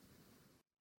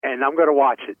I'm going to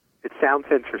watch it. It sounds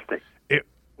interesting.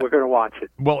 We're going to watch it.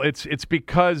 Well, it's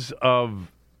because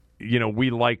of, we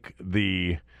like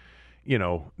the,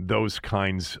 those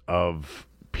kinds of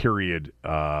period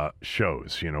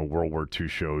shows, World War II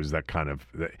shows, that kind of.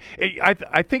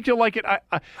 I think you'll like it.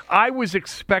 I was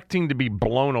expecting to be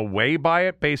blown away by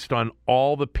it based on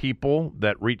all the people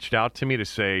that reached out to me to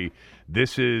say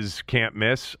this is can't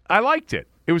miss. I liked it.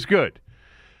 It was good.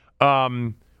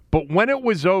 But when it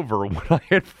was over, when I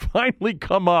had finally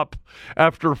come up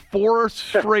after 4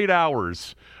 straight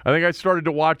hours, I think I started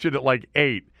to watch it at like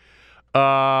 8.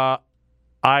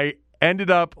 I ended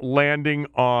up landing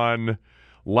on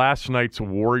last night's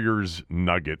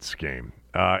Warriors-Nuggets game,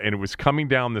 and it was coming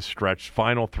down the stretch,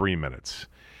 final 3 minutes.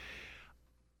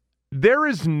 There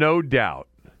is no doubt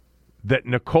that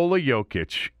Nikola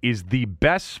Jokic is the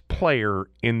best player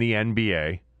in the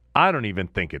NBA. I don't even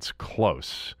think it's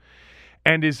close.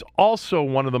 And is also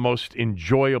one of the most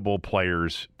enjoyable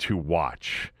players to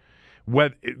watch.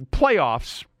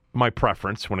 Playoffs, my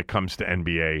preference when it comes to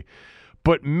NBA.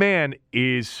 But man,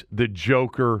 is the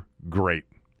Joker great.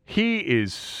 He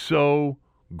is so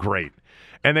great.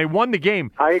 And they won the game.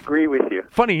 I agree with you.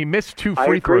 Funny, he missed 2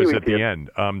 free throws at the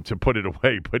end to put it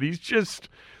away. But he's just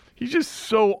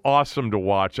so awesome to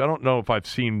watch. I don't know if I've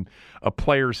seen a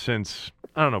player since,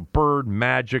 Bird,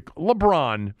 Magic,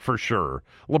 LeBron for sure,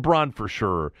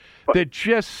 that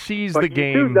just sees the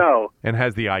game and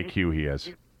has the IQ he has.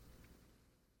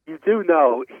 You do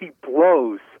know he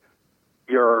blows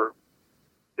the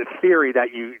theory that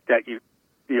you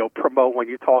promote when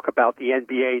you talk about the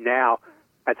NBA now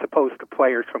as opposed to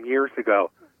players from years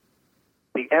ago.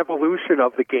 The evolution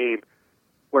of the game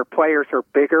where players are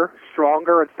bigger,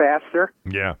 stronger, and faster.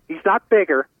 Yeah. He's not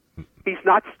bigger. He's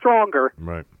not stronger.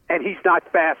 Right. And he's not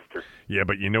faster. Yeah,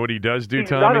 but you know what he does do, He's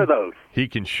Tommy? none of those. He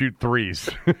can shoot threes.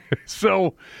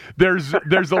 So there's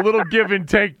a little give and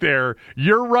take there.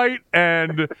 You're right,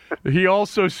 and he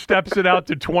also steps it out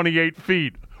to 28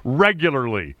 feet.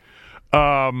 regularly.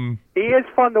 He is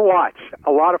fun to watch.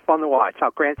 A lot of fun to watch.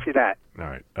 I'll grant you that. All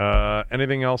right.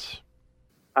 Anything else?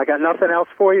 I got nothing else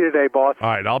for you today, boss. All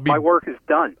right. My work is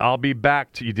done. I'll be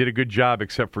back. You did a good job,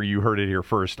 except for you heard it here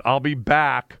first. I'll be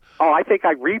back. Oh, I think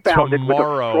I rebounded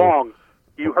tomorrow. With a strong.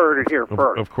 You heard it here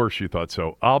first. Of course you thought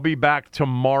so. I'll be back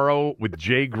tomorrow with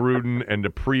Jay Gruden and to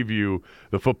preview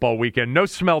the football weekend. No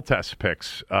smell test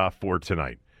picks for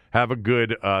tonight. Have a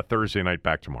good Thursday night.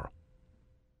 Back tomorrow.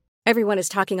 Everyone is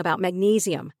talking about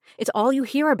magnesium. It's all you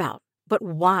hear about. But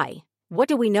why? What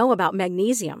do we know about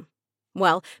magnesium?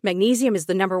 Well, magnesium is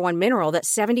the number one mineral that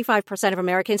 75% of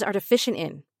Americans are deficient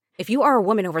in. If you are a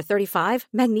woman over 35,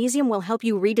 magnesium will help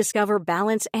you rediscover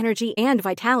balance, energy, and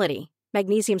vitality.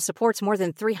 Magnesium supports more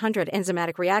than 300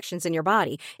 enzymatic reactions in your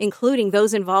body, including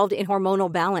those involved in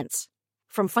hormonal balance.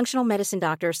 From functional medicine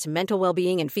doctors to mental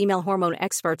well-being and female hormone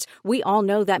experts, we all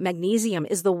know that magnesium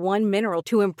is the one mineral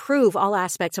to improve all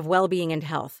aspects of well-being and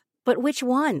health. But which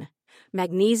one?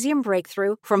 Magnesium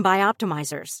Breakthrough from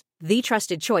Bioptimizers, the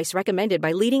trusted choice recommended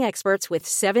by leading experts with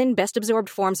 7 best-absorbed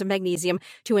forms of magnesium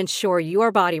to ensure your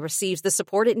body receives the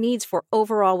support it needs for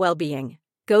overall well-being.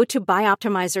 Go to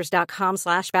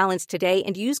bioptimizers.com/balance today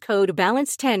and use code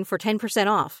BALANCE10 for 10%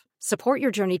 off. Support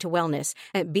your journey to wellness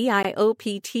at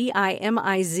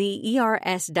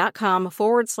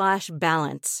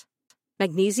bioptimizers.com/balance.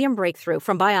 Magnesium Breakthrough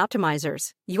from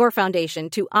Bioptimizers, your foundation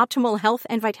to optimal health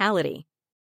and vitality.